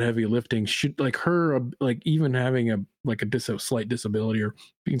lot of that heavy lifting. Should like her, like even having a slight disability or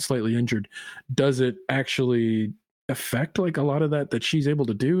being slightly injured, does it actually affect like a lot of that she's able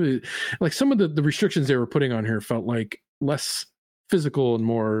to do? Like some of the restrictions they were putting on her felt like less physical and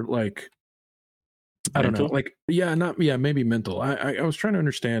more like. I don't know, like maybe mental. I was trying to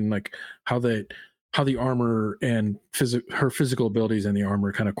understand like how the armor and her physical abilities and the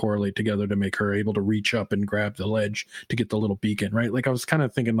armor kind of correlate together to make her able to reach up and grab the ledge to get the little beacon, right? Like I was kind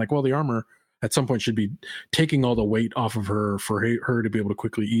of thinking like, well, the armor at some point should be taking all the weight off of her for her to be able to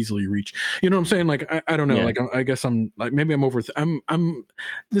quickly, easily reach. You know what I'm saying? Like I don't know. Yeah. Like I guess I'm like maybe I'm over. I'm.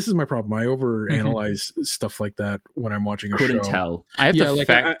 This is my problem. I overanalyze stuff like that when I'm watching a show. Couldn't tell. I have to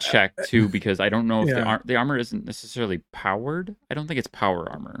fact check too because I don't know if the armor isn't necessarily powered. I don't think it's power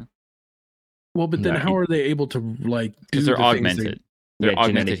armor. Well, but then how are they able to like? Because they're augmented. They're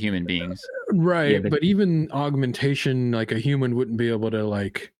augmented human beings. Right, but even augmentation, like a human wouldn't be able to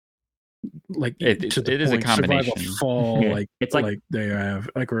like it is a combination. Survive a fall, yeah. like it's like they have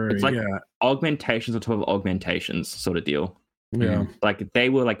it's like augmentations on top of augmentations sort of deal. Yeah, like they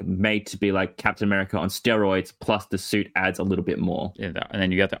were like made to be like Captain America on steroids, plus the suit adds a little bit more. Yeah, and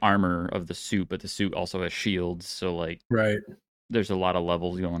then you got the armor of the suit, but the suit also has shields, so like there's a lot of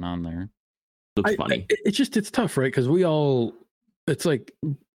levels going on there. Looks funny. It's tough, right? Because it's like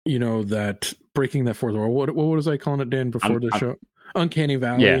that breaking that fourth wall. What was I calling it, Dan, before the show? Uncanny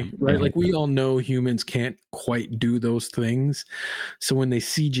Valley, right? Like we all know humans can't quite do those things. So when they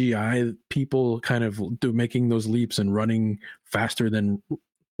CGI people kind of making those leaps and running as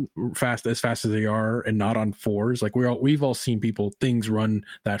fast as they are and not on fours, like we've all seen things run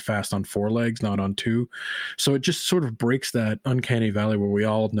that fast on 4 legs, not on 2. So it just sort of breaks that uncanny valley where we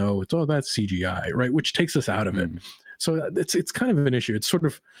all know that's CGI, right? Which takes us out of it. So it's kind of an issue.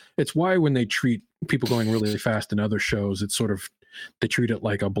 It's why when they treat people going really fast in other shows, it's sort of, they treat it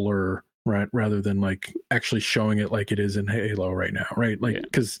like a blur, right, rather than like actually showing it like it is in Halo right now, right? Like,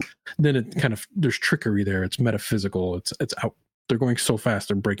 because then it kind of, there's trickery there. It's metaphysical. It's out. They're going so fast,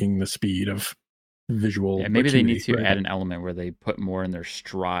 they're breaking the speed of visual. Yeah, maybe acuity, they need to right? add an element where they put more in their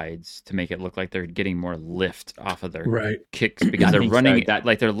strides to make it look like they're getting more lift off of their kicks, because I they're think running so,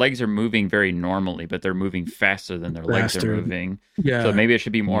 like their legs are moving very normally, but they're moving faster than their legs are moving. Yeah. So maybe it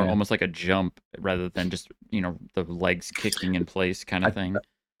should be more almost like a jump rather than just, the legs kicking in place kind of thing.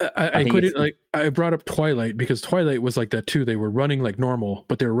 I put it like, I brought up Twilight because Twilight was like that too. They were running like normal,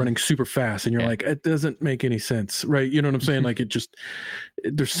 but they were running super fast, and you're like, it doesn't make any sense, right? You know what I'm saying? Like, it just,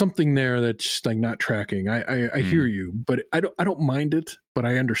 there's something there that's just like not tracking. I hear you, but I don't mind it, but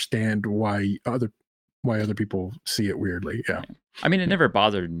I understand why other people see it weirdly. Yeah. I mean, it never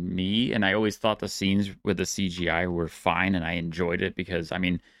bothered me, and I always thought the scenes with the CGI were fine, and I enjoyed it because, I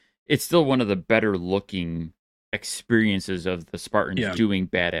mean, it's still one of the better looking experiences of the Spartans doing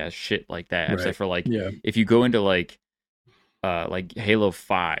badass shit like that. Right. Except for like, if you go into like Halo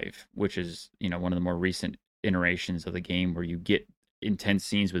 5, which is, one of the more recent iterations of the game where you get intense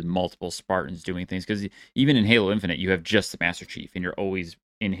scenes with multiple Spartans doing things, because even in Halo Infinite, you have just the Master Chief, and you're always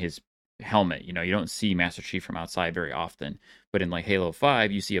in his helmet. You don't see Master Chief from outside very often. But in like Halo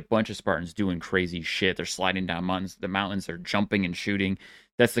 5, you see a bunch of Spartans doing crazy shit. They're sliding down the mountains, they're jumping and shooting.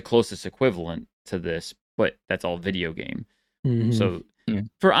 That's the closest equivalent to this, but that's all video game. Mm-hmm. So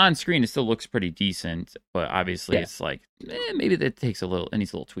for on screen, it still looks pretty decent, but obviously it's like maybe that takes it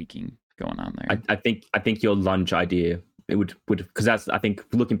needs a little tweaking going on there. I think your lunge idea, it would because that's, I think,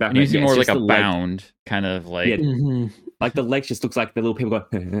 looking back, it needs to be more like a bound kind of like like the legs just looks like the little people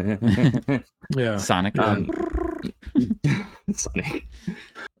go Sonic. Sonic.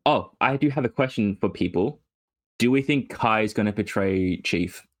 Oh, I do have a question for people. Do we think Kai is going to betray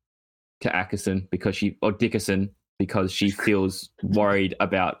Chief to Dickerson because she feels worried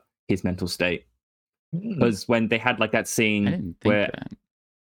about his mental state? Because when they had like that scene where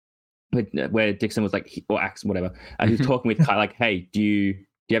Dixon was like, or Axon, whatever, and he was talking with Kai, like, hey, do you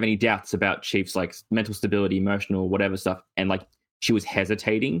have any doubts about Chief's like mental stability, emotional, whatever stuff? And like, she was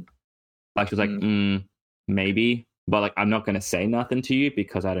hesitating. Like, she was like, maybe, but like, I'm not going to say nothing to you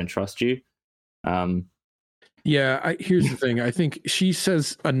because I don't trust you. Here's the thing. I think she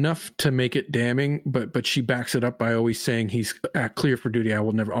says enough to make it damning, but she backs it up by always saying he's clear for duty.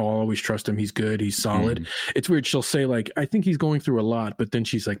 I'll always trust him. He's good. He's solid. It's weird. She'll say like, I think he's going through a lot, but then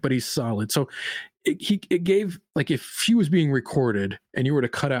she's like, but he's solid. So it gave, like, if she was being recorded and you were to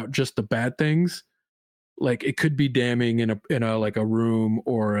cut out just the bad things, like, it could be damning in a like a room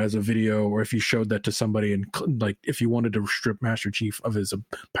or as a video, or if you showed that to somebody, and like if you wanted to strip Master Chief of his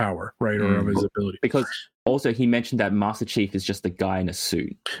power, right, or of his ability. Because also he mentioned that Master Chief is just a guy in a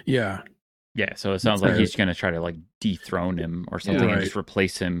suit. Yeah. So it sounds like he's going to try to like dethrone him or something and just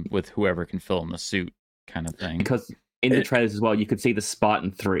replace him with whoever can fill in the suit, kind of thing. Because in the trailers as well, you could see the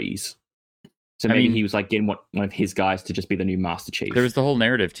Spartan 3s. So maybe he was like getting one of his guys to just be the new Master Chief. There was the whole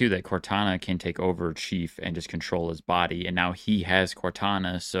narrative too that Cortana can take over Chief and just control his body, and now he has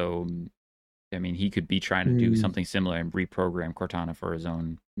Cortana. So, I mean, he could be trying to do something similar and reprogram Cortana for his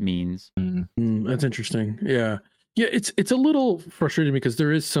own means. That's interesting. Yeah, it's a little frustrating because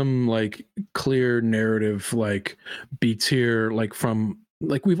there is some like clear narrative like beats here, like from.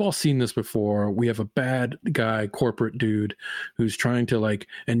 Like, we've all seen this before. We have a bad guy, corporate dude, who's trying to like,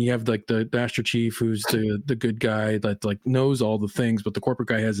 and you have like the Master Chief, who's the good guy that like knows all the things, but the corporate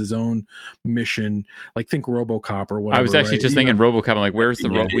guy has his own mission. Like, think RoboCop or whatever. I was actually just thinking RoboCop. I'm like, where's the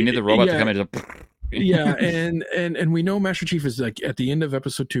robot? We need the robot to come in. And we know Master Chief is like, at the end of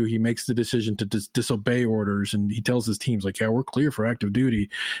episode 2, he makes the decision to disobey orders, and he tells his teams like, we're clear for active duty,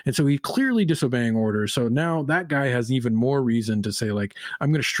 and so he's clearly disobeying orders. So now that guy has even more reason to say like,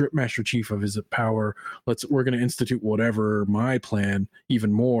 I'm going to strip Master Chief of his power. We're going to institute whatever my plan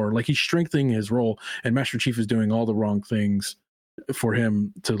even more. Like, he's strengthening his role, and Master Chief is doing all the wrong things for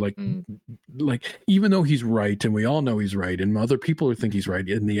him to like even though he's right, and we all know he's right, and other people think he's right,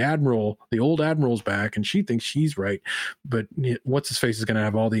 and the old admiral's back and she thinks she's right, but what's his face is going to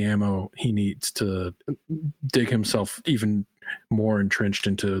have all the ammo he needs to dig himself even more entrenched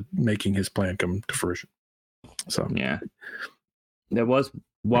into making his plan come to fruition. So there was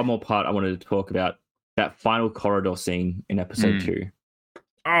one more part I wanted to talk about, that final corridor scene in episode 2.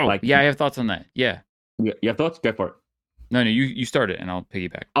 I have thoughts on that. You have thoughts? Go for it. No, you start it, and I'll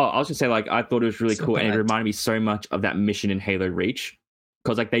piggyback. Oh, I was just saying, like, I thought it was really cool, and it reminded me so much of that mission in Halo Reach,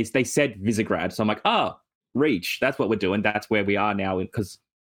 because like they said Visegrad, so I'm like, Reach, that's what we're doing, that's where we are now. Because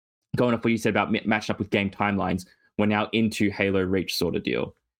going off what you said about matching up with game timelines, we're now into Halo Reach sort of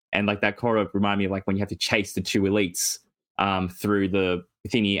deal. And like that kind of remind me of like when you have to chase the two elites through the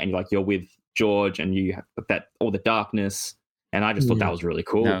thingy, and you're with George, and you have that all the darkness. And I just thought that was really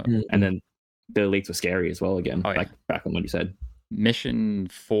cool. No. And then the elites were scary as well again, Oh, yeah. like back on what you said. Mission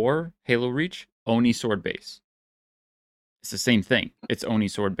 4, Halo Reach, Oni sword base. It's the same thing. It's Oni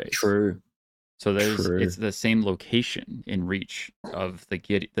sword base. True. So True. it's the same location in Reach of the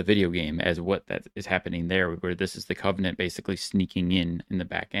video game as what that is happening there, where this is the Covenant basically sneaking in the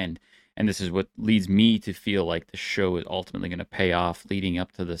back end. And this is what leads me to feel like the show is ultimately going to pay off leading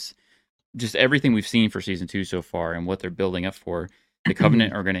up to this. Just everything we've seen for season 2 so far and what they're building up for. The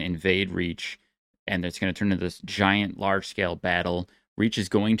Covenant are going to invade Reach, and it's going to turn into this giant, large-scale battle. Reach is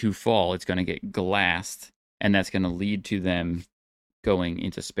going to fall. It's going to get glassed, and that's going to lead to them going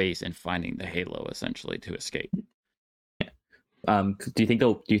into space and finding the Halo, essentially, to escape. Do you think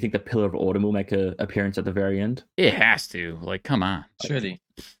the Pillar of Autumn will make an appearance at the very end? It has to. Like, come on. Surely.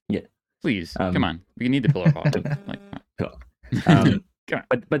 Please, come on. We need the Pillar of Autumn. Like, Um, come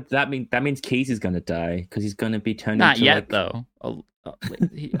on. but that means Keys is going to die because he's going to be turned Not into yet, like... though.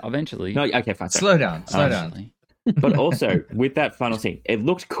 Eventually. No, okay, fine. Slow down. Eventually. But also with that final scene, it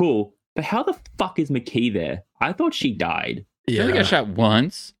looked cool. But how the fuck is McKee there? I thought she died. She only got shot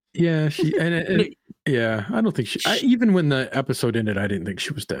once. Yeah, yeah, I don't think even when the episode ended, I didn't think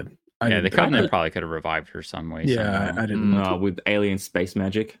she was dead. The Covenant probably could have revived her some way. Yeah, somehow. I didn't. No, with alien space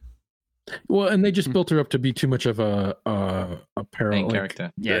magic. Well, and they just built her up to be too much of a parallel Main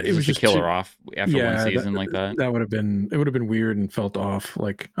character. Yeah, it was just to kill too- her off after one season like that. That would have been weird and felt off.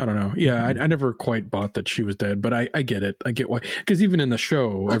 Like, I don't know. Yeah, I never quite bought that she was dead, but I get it. I get why. Because even in the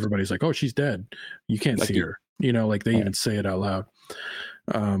show, everybody's like, "Oh, she's dead." You can't Like see her. You know, like they even say it out loud.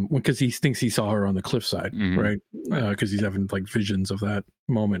 Because he thinks he saw her on the cliffside, Mhm. right? Because he's having like visions of that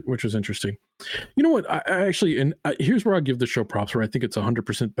moment, which was interesting. You know what? I actually, here's where I give the show props, where I think it's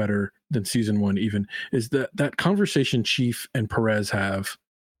 100% better than season 1. Even is that conversation Chief and Perez have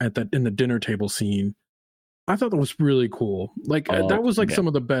in the dinner table scene. I thought that was really cool. Like that was like some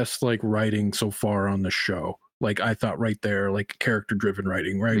of the best like writing so far on the show. Like I thought right there, like character driven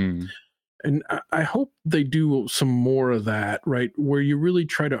writing, right? Mm. And I hope they do some more of that, right? Where you really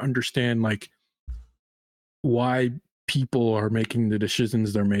try to understand like why people are making the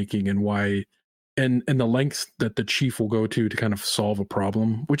decisions they're making and why and the lengths that the Chief will go to kind of solve a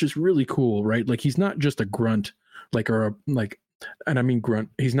problem, which is really cool, right? Like he's not just a grunt, and I mean grunt,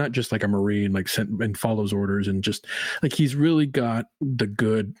 he's not just like a Marine, like sent and follows orders and just like he's really got the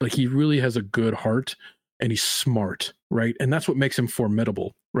good, like he really has a good heart and he's smart, right? And that's what makes him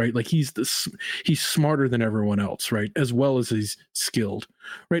formidable, right? Like he's smarter than everyone else, right? As well as he's skilled,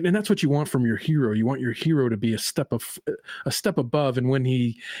 right? And that's what you want from your hero. You want your hero to be a step above. And when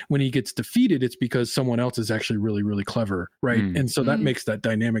he gets defeated, it's because someone else is actually really, really clever, right? And so that makes that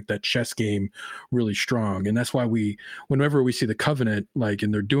dynamic, that chess game, really strong. And that's why whenever we see the Covenant, like,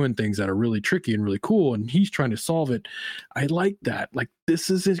 and they're doing things that are really tricky and really cool, and he's trying to solve it, I like that. Like, this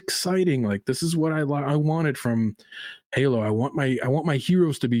is exciting. Like, this is what I wanted from Halo. I want my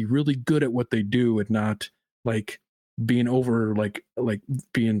heroes to be really good at what they do and not like being over like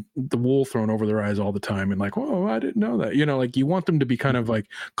being the wool thrown over their eyes all the time and like, oh, I didn't know that. You know, like you want them to be kind of like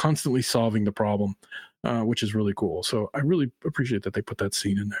constantly solving the problem, which is really cool. So I really appreciate that they put that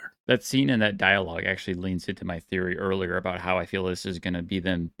scene in there. That scene and that dialogue actually leans into my theory earlier about how I feel this is going to be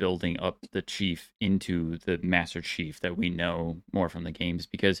them building up the Chief into the Master Chief that we know more from the games,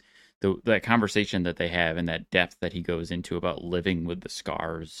 because that conversation that they have and that depth that he goes into about living with the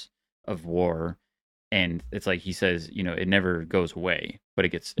scars of war, and it's like he says, you know, it never goes away, but it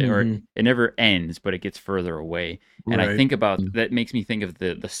gets, or it never ends, but it gets further away. And I think about that makes me think of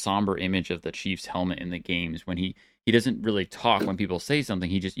the somber image of the Chief's helmet in the games when he doesn't really talk when people say something.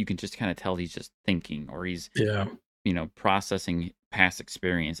 You can just kind of tell he's just thinking, or he's you know, processing past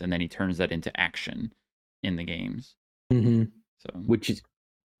experience, and then he turns that into action in the games. So, which is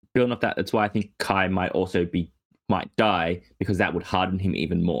building off that. That's why I think Kai might die, because that would harden him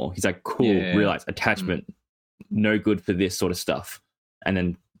even more. He's like, cool, realize attachment, no good for this sort of stuff, and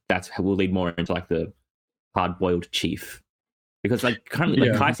then that's how we'll lead more into like the hard-boiled Chief, because like kind of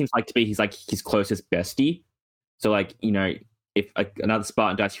like Kai seems like to be his closest bestie. So like, you know, if another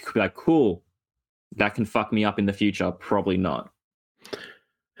Spartan dies, you could be like, cool, that can fuck me up in the future. Probably not.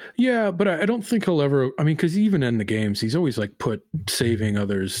 Yeah, but I don't think he'll ever. I mean, because even in the games, he's always like put saving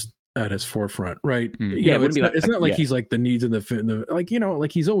others at his forefront, right? Yeah, it's not like he's like the needs of the like, you know,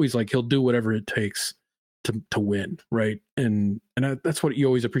 like he's always like he'll do whatever it takes to win, right? And that's what you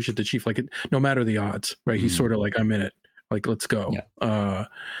always appreciate the Chief, like no matter the odds, right? He's sort of like, I'm in it. Like, let's go.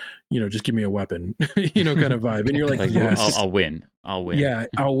 Just give me a weapon, kind of vibe. And you're like, yes, I'll win. Yeah,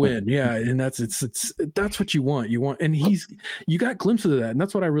 I'll win. Yeah. And that's what you want. And you got glimpses of that. And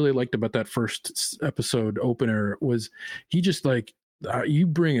that's what I really liked about that first episode opener was he just like, you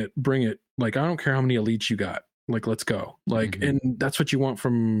bring it. Like, I don't care how many elites you got. Like, let's go. Like, and that's what you want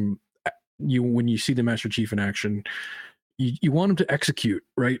from you when you see the Master Chief in action. You want him to execute,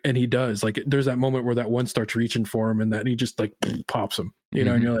 right? And he does. Like, there's that moment where that one starts reaching for him, and that he just like pops him,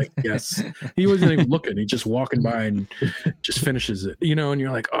 and you're like, yes. He wasn't even looking. He's just walking by and just finishes it, and you're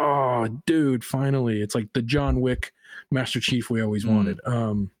like, oh, dude, finally. It's like the John Wick Master Chief we always wanted.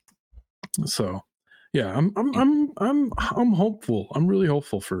 So yeah, I'm hopeful. I'm really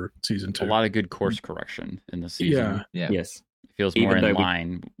hopeful for season 2. A lot of good course correction in the season. Yeah. Yes. It feels more in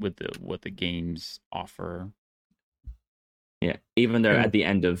line with what the games offer. Yeah, even though at the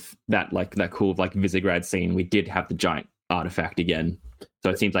end of that, like that cool like Visegrad scene, we did have the giant artifact again. So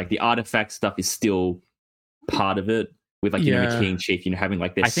it seems like the artifact stuff is still part of it. With like the King Chief, having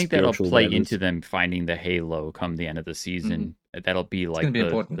like this. I think that'll play into them finding the Halo come the end of the season. That'll be like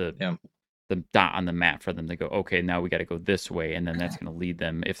the dot on the map for them to go. Okay, now we got to go this way, and then that's going to lead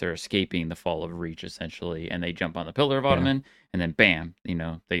them if they're escaping the fall of Reach essentially, and they jump on the Pillar of Ottoman, and then bam,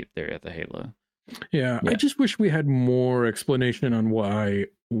 they're at the Halo. Yeah, I just wish we had more explanation on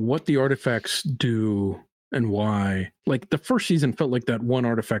what the artifacts do and why. Like the first season felt like that one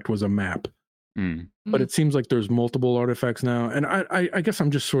artifact was a map, but it seems like there's multiple artifacts now. And I guess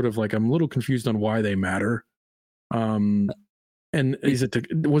I'm just sort of like, I'm a little confused on why they matter. And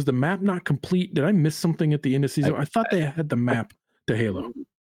was the map not complete? Did I miss something at the end of season? I thought they had the map to Halo.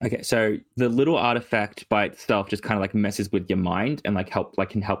 Okay, so the little artifact by itself just kind of like messes with your mind and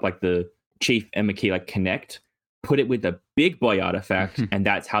can help the Chief and McKee connect, put it with the big boy artifact, and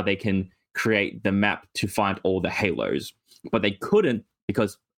that's how they can create the map to find all the Halos. But they couldn't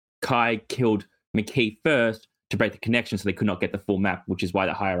because Kai killed McKee first to break the connection, so they could not get the full map, which is why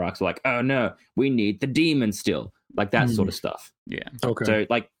the hierarchs are like, oh no, we need the demon still. Like that sort of stuff. Yeah. Okay.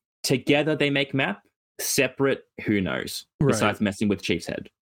 So together they make map, separate, who knows? Right. Besides messing with Chief's head.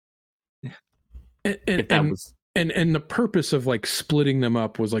 And the purpose of splitting them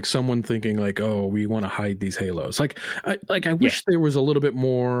up was someone thinking oh, we want to hide these Halos. I wish there was a little bit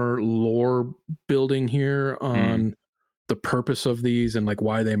more lore building here on the purpose of these and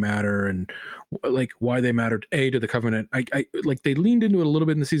why they matter and why they mattered to the Covenant. I they leaned into it a little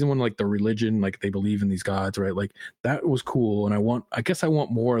bit in the season 1, the religion, they believe in these gods, right? That was cool. And I guess I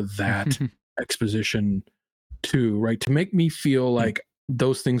want more of that exposition too, right? To make me feel like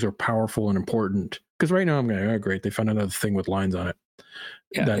those things are powerful and important. Because right now I'm going, oh great, they found another thing with lines on it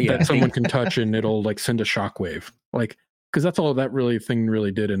that someone can touch and it'll send a shockwave. Because that's all that thing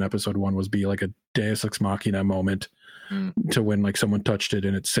really did in episode 1 was be a Deus Ex Machina moment to when someone touched it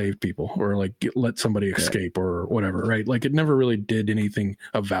and it saved people or let somebody escape or whatever, right? It never really did anything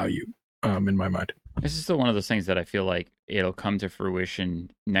of value in my mind. This is still one of those things that I feel like it'll come to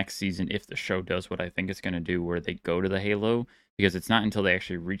fruition next season if the show does what I think it's going to do, where they go to the Halo, because it's not until they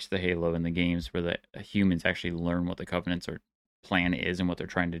actually reach the Halo in the games where the humans actually learn what the Covenant's plan is and what they're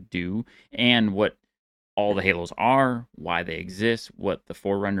trying to do and what all the Halos are, why they exist, what the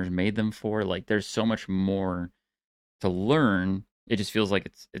Forerunners made them for. There's so much more to learn. It just feels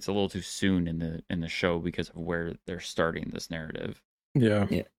like it's a little too soon in the show because of where they're starting this narrative. Yeah.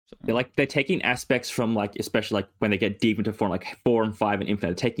 So. They're taking aspects from especially when they get deep into 4 and 5 and Infinite,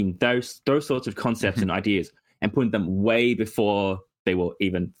 they're taking those sorts of concepts and ideas and putting them way before they were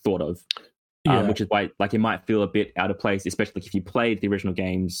even thought of. Which is why it might feel a bit out of place, especially if you played the original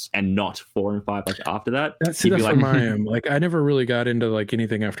games and not 4 and 5 after that. That's where I am. I never really got into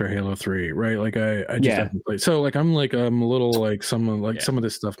anything after Halo 3, right? I just haven't played. So I'm a little some of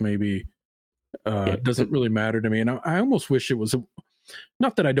this stuff maybe doesn't really matter to me. And I almost wish it was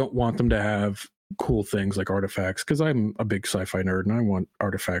not that I don't want them to have cool things like artifacts, because I'm a big sci-fi nerd and I want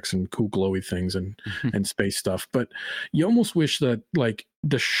artifacts and cool glowy things and space stuff, but you almost wish that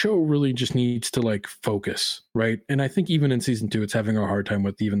the show really just needs to focus, right? And I think even in season 2 it's having a hard time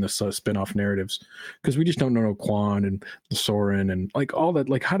with even the spin-off narratives, because we just don't know Quan and the Soren and all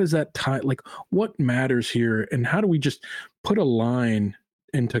that. How does that tie, what matters here, and how do we just put a line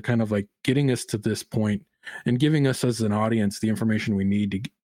into kind of getting us to this point and giving us as an audience the information we need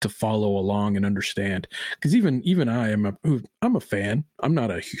to follow along and understand. Because even I'm a fan. I'm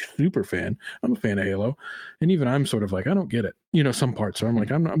not a super fan. I'm a fan of Halo, and even I'm sort of I don't get it. Some parts. So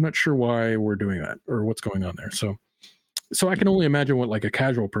I'm not sure why we're doing that or what's going on there. So I can only imagine what a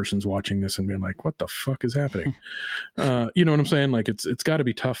casual person's watching this and being what the fuck is happening? You know what I'm saying? It's got to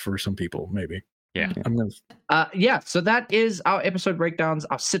be tough for some people, maybe. Yeah. I'm gonna. So that is our episode breakdowns,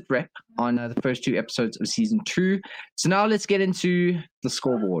 our sit rep on the first 2 episodes of season 2. So now let's get into the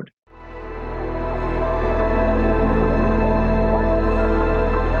scoreboard.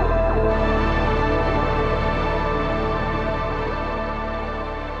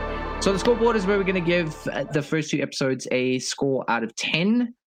 So the scoreboard is where we're going to give the first 2 episodes a score out of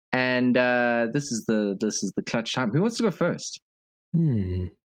 10, and this is the clutch time. Who wants to go first?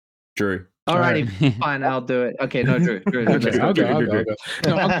 Drew. Alrighty, fine, I'll do it. Okay, no, Drew. Okay, I'll go.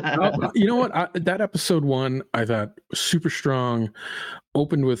 No, you know what? That episode 1, I thought super strong.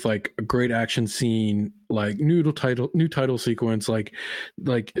 Opened with like a great action scene, like new title sequence. Like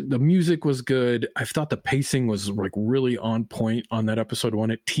the music was good. I thought the pacing was like really on point on that episode 1.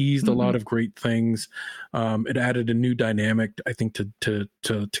 It teased a lot of great things. It added a new dynamic, I think, to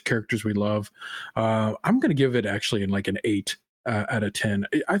characters we love. I'm gonna give it actually in like an 8. Out of 10.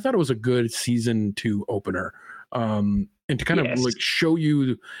 I thought it was a good season 2 opener, and to kind of like show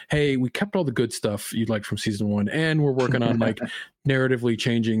you, hey, we kept all the good stuff you'd like from season 1, and we're working on like narratively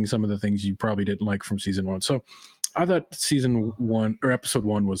changing some of the things you probably didn't like from season 1. So I thought season 1 or episode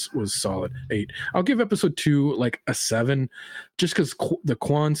 1 was solid. 8. I'll give episode 2 like a 7, just because the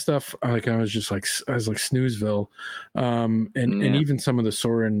Quan stuff, I was like snoozeville, and even some of the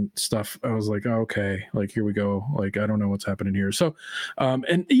Soren stuff, I was like, oh, okay, like here we go, like I don't know what's happening here. So,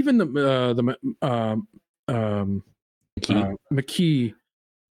 and even the McKee.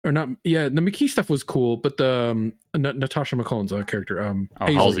 Or not, yeah. The McKee stuff was cool, but the Natasha McCullen's character,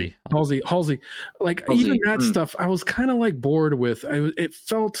 Halsey, like even that stuff, I was kind of like bored with. It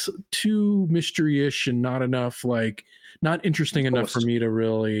felt too mystery-ish and not enough, like not interesting enough for me to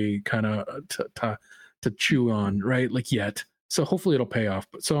really kind of to chew on, right? Like yet. So hopefully it'll pay off.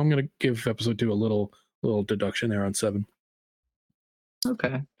 But so I'm gonna give episode 2 a little deduction there on 7.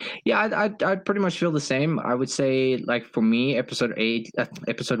 Okay. Yeah, I'd pretty much feel the same. I would say, like, for me, episode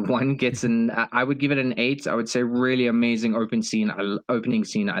 1 gets I would give it an 8. I would say really amazing opening scene.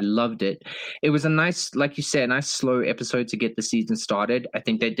 I loved it. It was a nice, like you said, nice slow episode to get the season started. I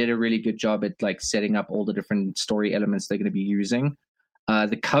think they did a really good job at like setting up all the different story elements they're going to be using.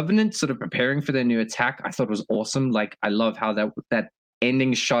 The Covenant sort of preparing for their new attack, I thought was awesome. Like, I love how that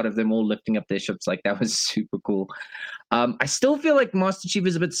ending shot of them all lifting up their ships, like that was super cool. I still feel like Master Chief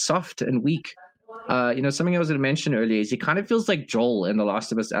is a bit soft and weak. Something I was going to mention earlier is he kind of feels like Joel in the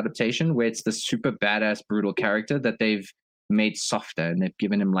Last of Us adaptation, where it's the super badass, brutal character that they've made softer and they've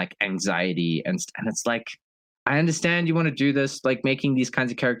given him like anxiety and it's like, I understand you want to do this, like making these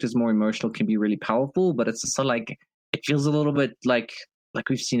kinds of characters more emotional can be really powerful, but it's also like it feels a little bit like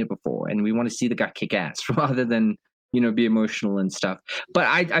we've seen it before, and we want to see the guy kick ass rather than be emotional and stuff. But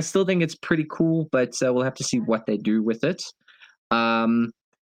I still think it's pretty cool, but we'll have to see what they do with it. And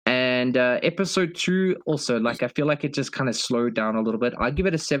episode 2 also, like, I feel like it just kind of slowed down a little bit. I'd give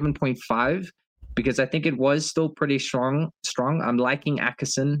it a 7.5 because I think it was still pretty strong. I'm liking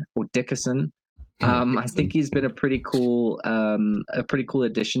Dickerson. I think he's been a pretty cool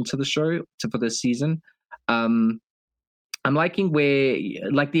addition to the show for this season. I'm liking where,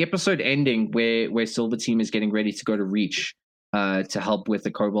 like, the episode ending where Silver Team is getting ready to go to Reach to help with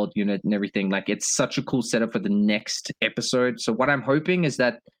the Cobalt unit and everything. Like, it's such a cool setup for the next episode. So what I'm hoping is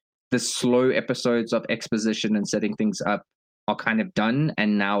that the slow episodes of exposition and setting things up are kind of done,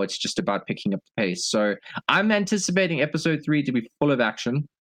 and now it's just about picking up the pace. So I'm anticipating episode 3 to be full of action.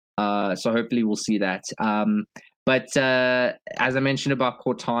 So hopefully we'll see that. But as I mentioned about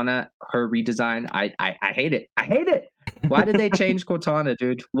Cortana, her redesign, I hate it. I hate it. Why did they change Cortana,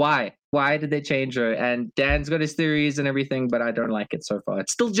 dude? Why did they change her? And Dan's got his theories and everything, but I don't like it so far.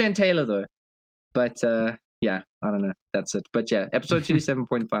 It's still Jen Taylor though. But yeah, I don't know. That's it. But yeah, episode 2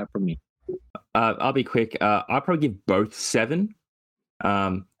 7.5 from me. I'll be quick. I'll probably give both 7.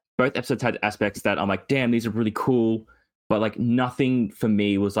 Both episodes had aspects that I'm like, damn, these are really cool. But like nothing for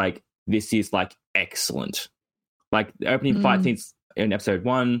me was like, this is like excellent. Like the opening fight scenes in episode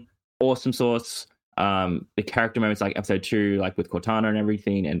 1, awesome sauce. The character moments like episode 2, like with Cortana and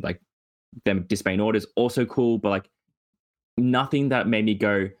everything, and like them disobeying orders, also cool. But like nothing that made me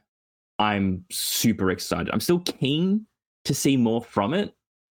go, I'm super excited. I'm still keen to see more from it.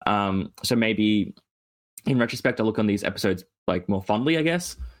 So maybe in retrospect, I look on these episodes like more fondly, I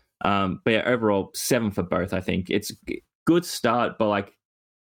guess. But yeah, overall 7 for both. I think it's good start, but like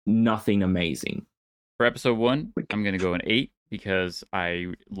nothing amazing. For episode 1, I'm going to go an 8 because I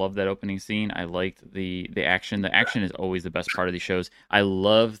love that opening scene. I liked the action. The action is always the best part of these shows. I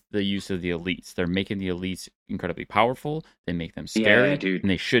love the use of the elites. They're making the elites incredibly powerful. They make them scary, and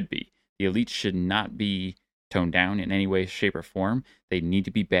they should be. The elites should not be toned down in any way, shape, or form. They need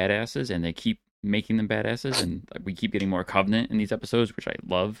to be badasses, and they keep making them badasses, and we keep getting more Covenant in these episodes, which I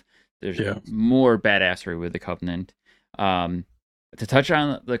love. There's more badassery with the Covenant. To touch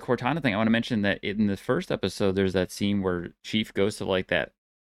on the Cortana thing, I want to mention that in the first episode, there's that scene where Chief goes to like that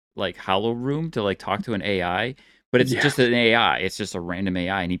like hollow room to like talk to an AI, but it's just an AI. It's just a random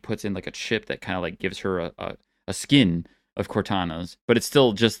AI, and he puts in like a chip that kind of like gives her a skin of Cortana's, but it's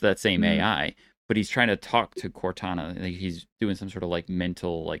still just that same AI. But he's trying to talk to Cortana. Like he's doing some sort of like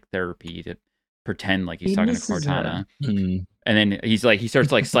mental like therapy to pretend like he's talking to Cortana. And then he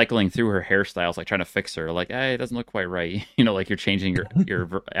starts like cycling through her hairstyles, like trying to fix her. Like, it doesn't look quite right. You know, like you're changing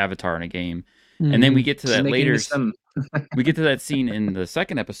your avatar in a game. And then we get to that later. We get to that scene in the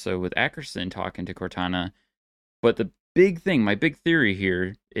second episode with Ackerson talking to Cortana. But the big thing, my big theory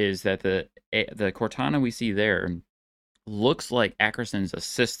here is that the Cortana we see there looks like Ackerson's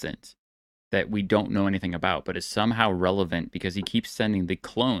assistant that we don't know anything about, but is somehow relevant because he keeps sending the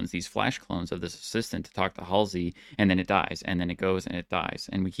clones, these flash clones of this assistant to talk to Halsey, and then it dies, and then it goes and it dies,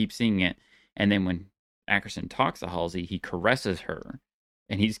 and we keep seeing it. And then when Ackerson talks to Halsey, he caresses her,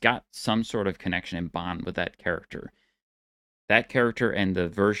 and he's got some sort of connection and bond with that character. That character and the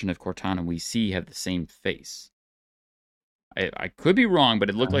version of Cortana we see have the same face. I could be wrong, but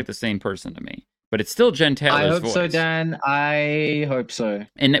it looked like the same person to me. But it's still Jen Taylor's voice. I hope so, Dan. I hope so.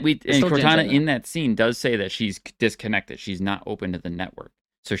 And Cortana in that scene does say that she's disconnected. She's not open to the network.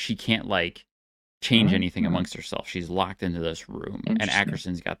 So she can't like change anything amongst herself. She's locked into this room. And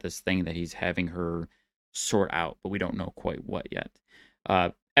Ackerson's got this thing that he's having her sort out, but we don't know quite what yet.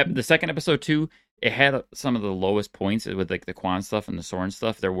 The second episode too, it had some of the lowest points with like the Quan stuff and the Soren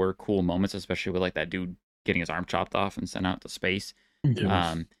stuff. There were cool moments, especially with like that dude getting his arm chopped off and sent out to space.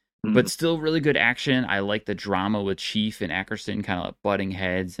 But still really good action. I like the drama with Chief and Ackerson kind of like butting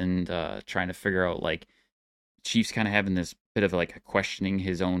heads and trying to figure out like Chief's kind of having this bit of like questioning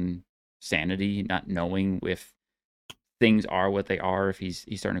his own sanity, not knowing if things are what they are, if he's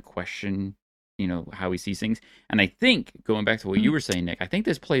starting to question, you know, how he sees things. And I think going back to what you were saying, Nick, I think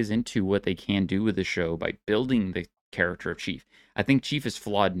this plays into what they can do with the show by building the character of Chief. I think Chief is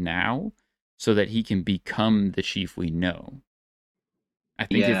flawed now so that he can become the Chief we know. I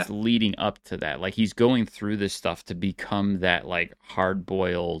think it's leading up to that. Like he's going through this stuff to become that like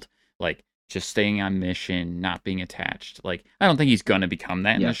hard-boiled, like just staying on mission, not being attached. Like I don't think he's gonna become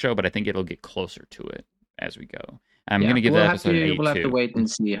that in the show, but I think it'll get closer to it as we go. I'm gonna give that episode 8 We'll have to wait and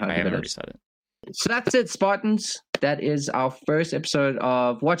see how I haven't already said it. So that's it, Spartans. That is our first episode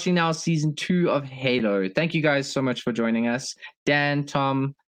of Watching Now Season 2 of Halo. Thank you guys so much for joining us. Dan,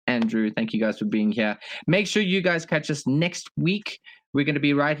 Tom, Andrew, thank you guys for being here. Make sure you guys catch us next week. We're going to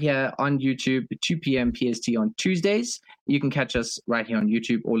be right here on YouTube at 2 p.m. PST on Tuesdays. You can catch us right here on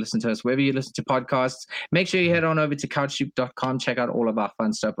YouTube or listen to us wherever you listen to podcasts. Make sure you head on over to couchsoup.com. Check out all of our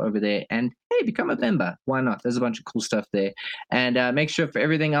fun stuff over there. And, hey, become a member. Why not? There's a bunch of cool stuff there. And make sure for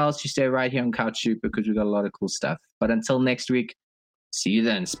everything else, you stay right here on Couch Soup because we've got a lot of cool stuff. But until next week, see you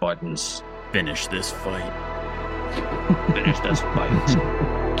then, Spartans. Finish this fight. Finish this fight.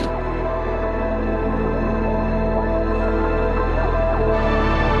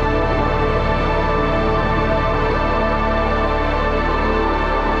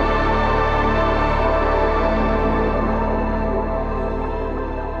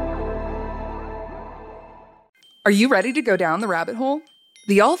 Are you ready to go down the rabbit hole?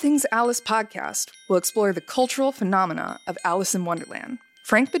 The All Things Alice podcast will explore the cultural phenomena of Alice in Wonderland.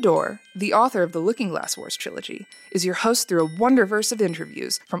 Frank Beddor, the author of the Looking Glass Wars trilogy, is your host through a wonderverse of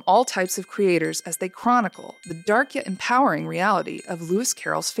interviews from all types of creators as they chronicle the dark yet empowering reality of Lewis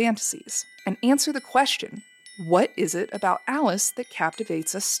Carroll's fantasies and answer the question, what is it about Alice that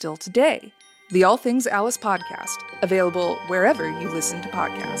captivates us still today? The All Things Alice podcast, available wherever you listen to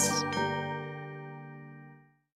podcasts.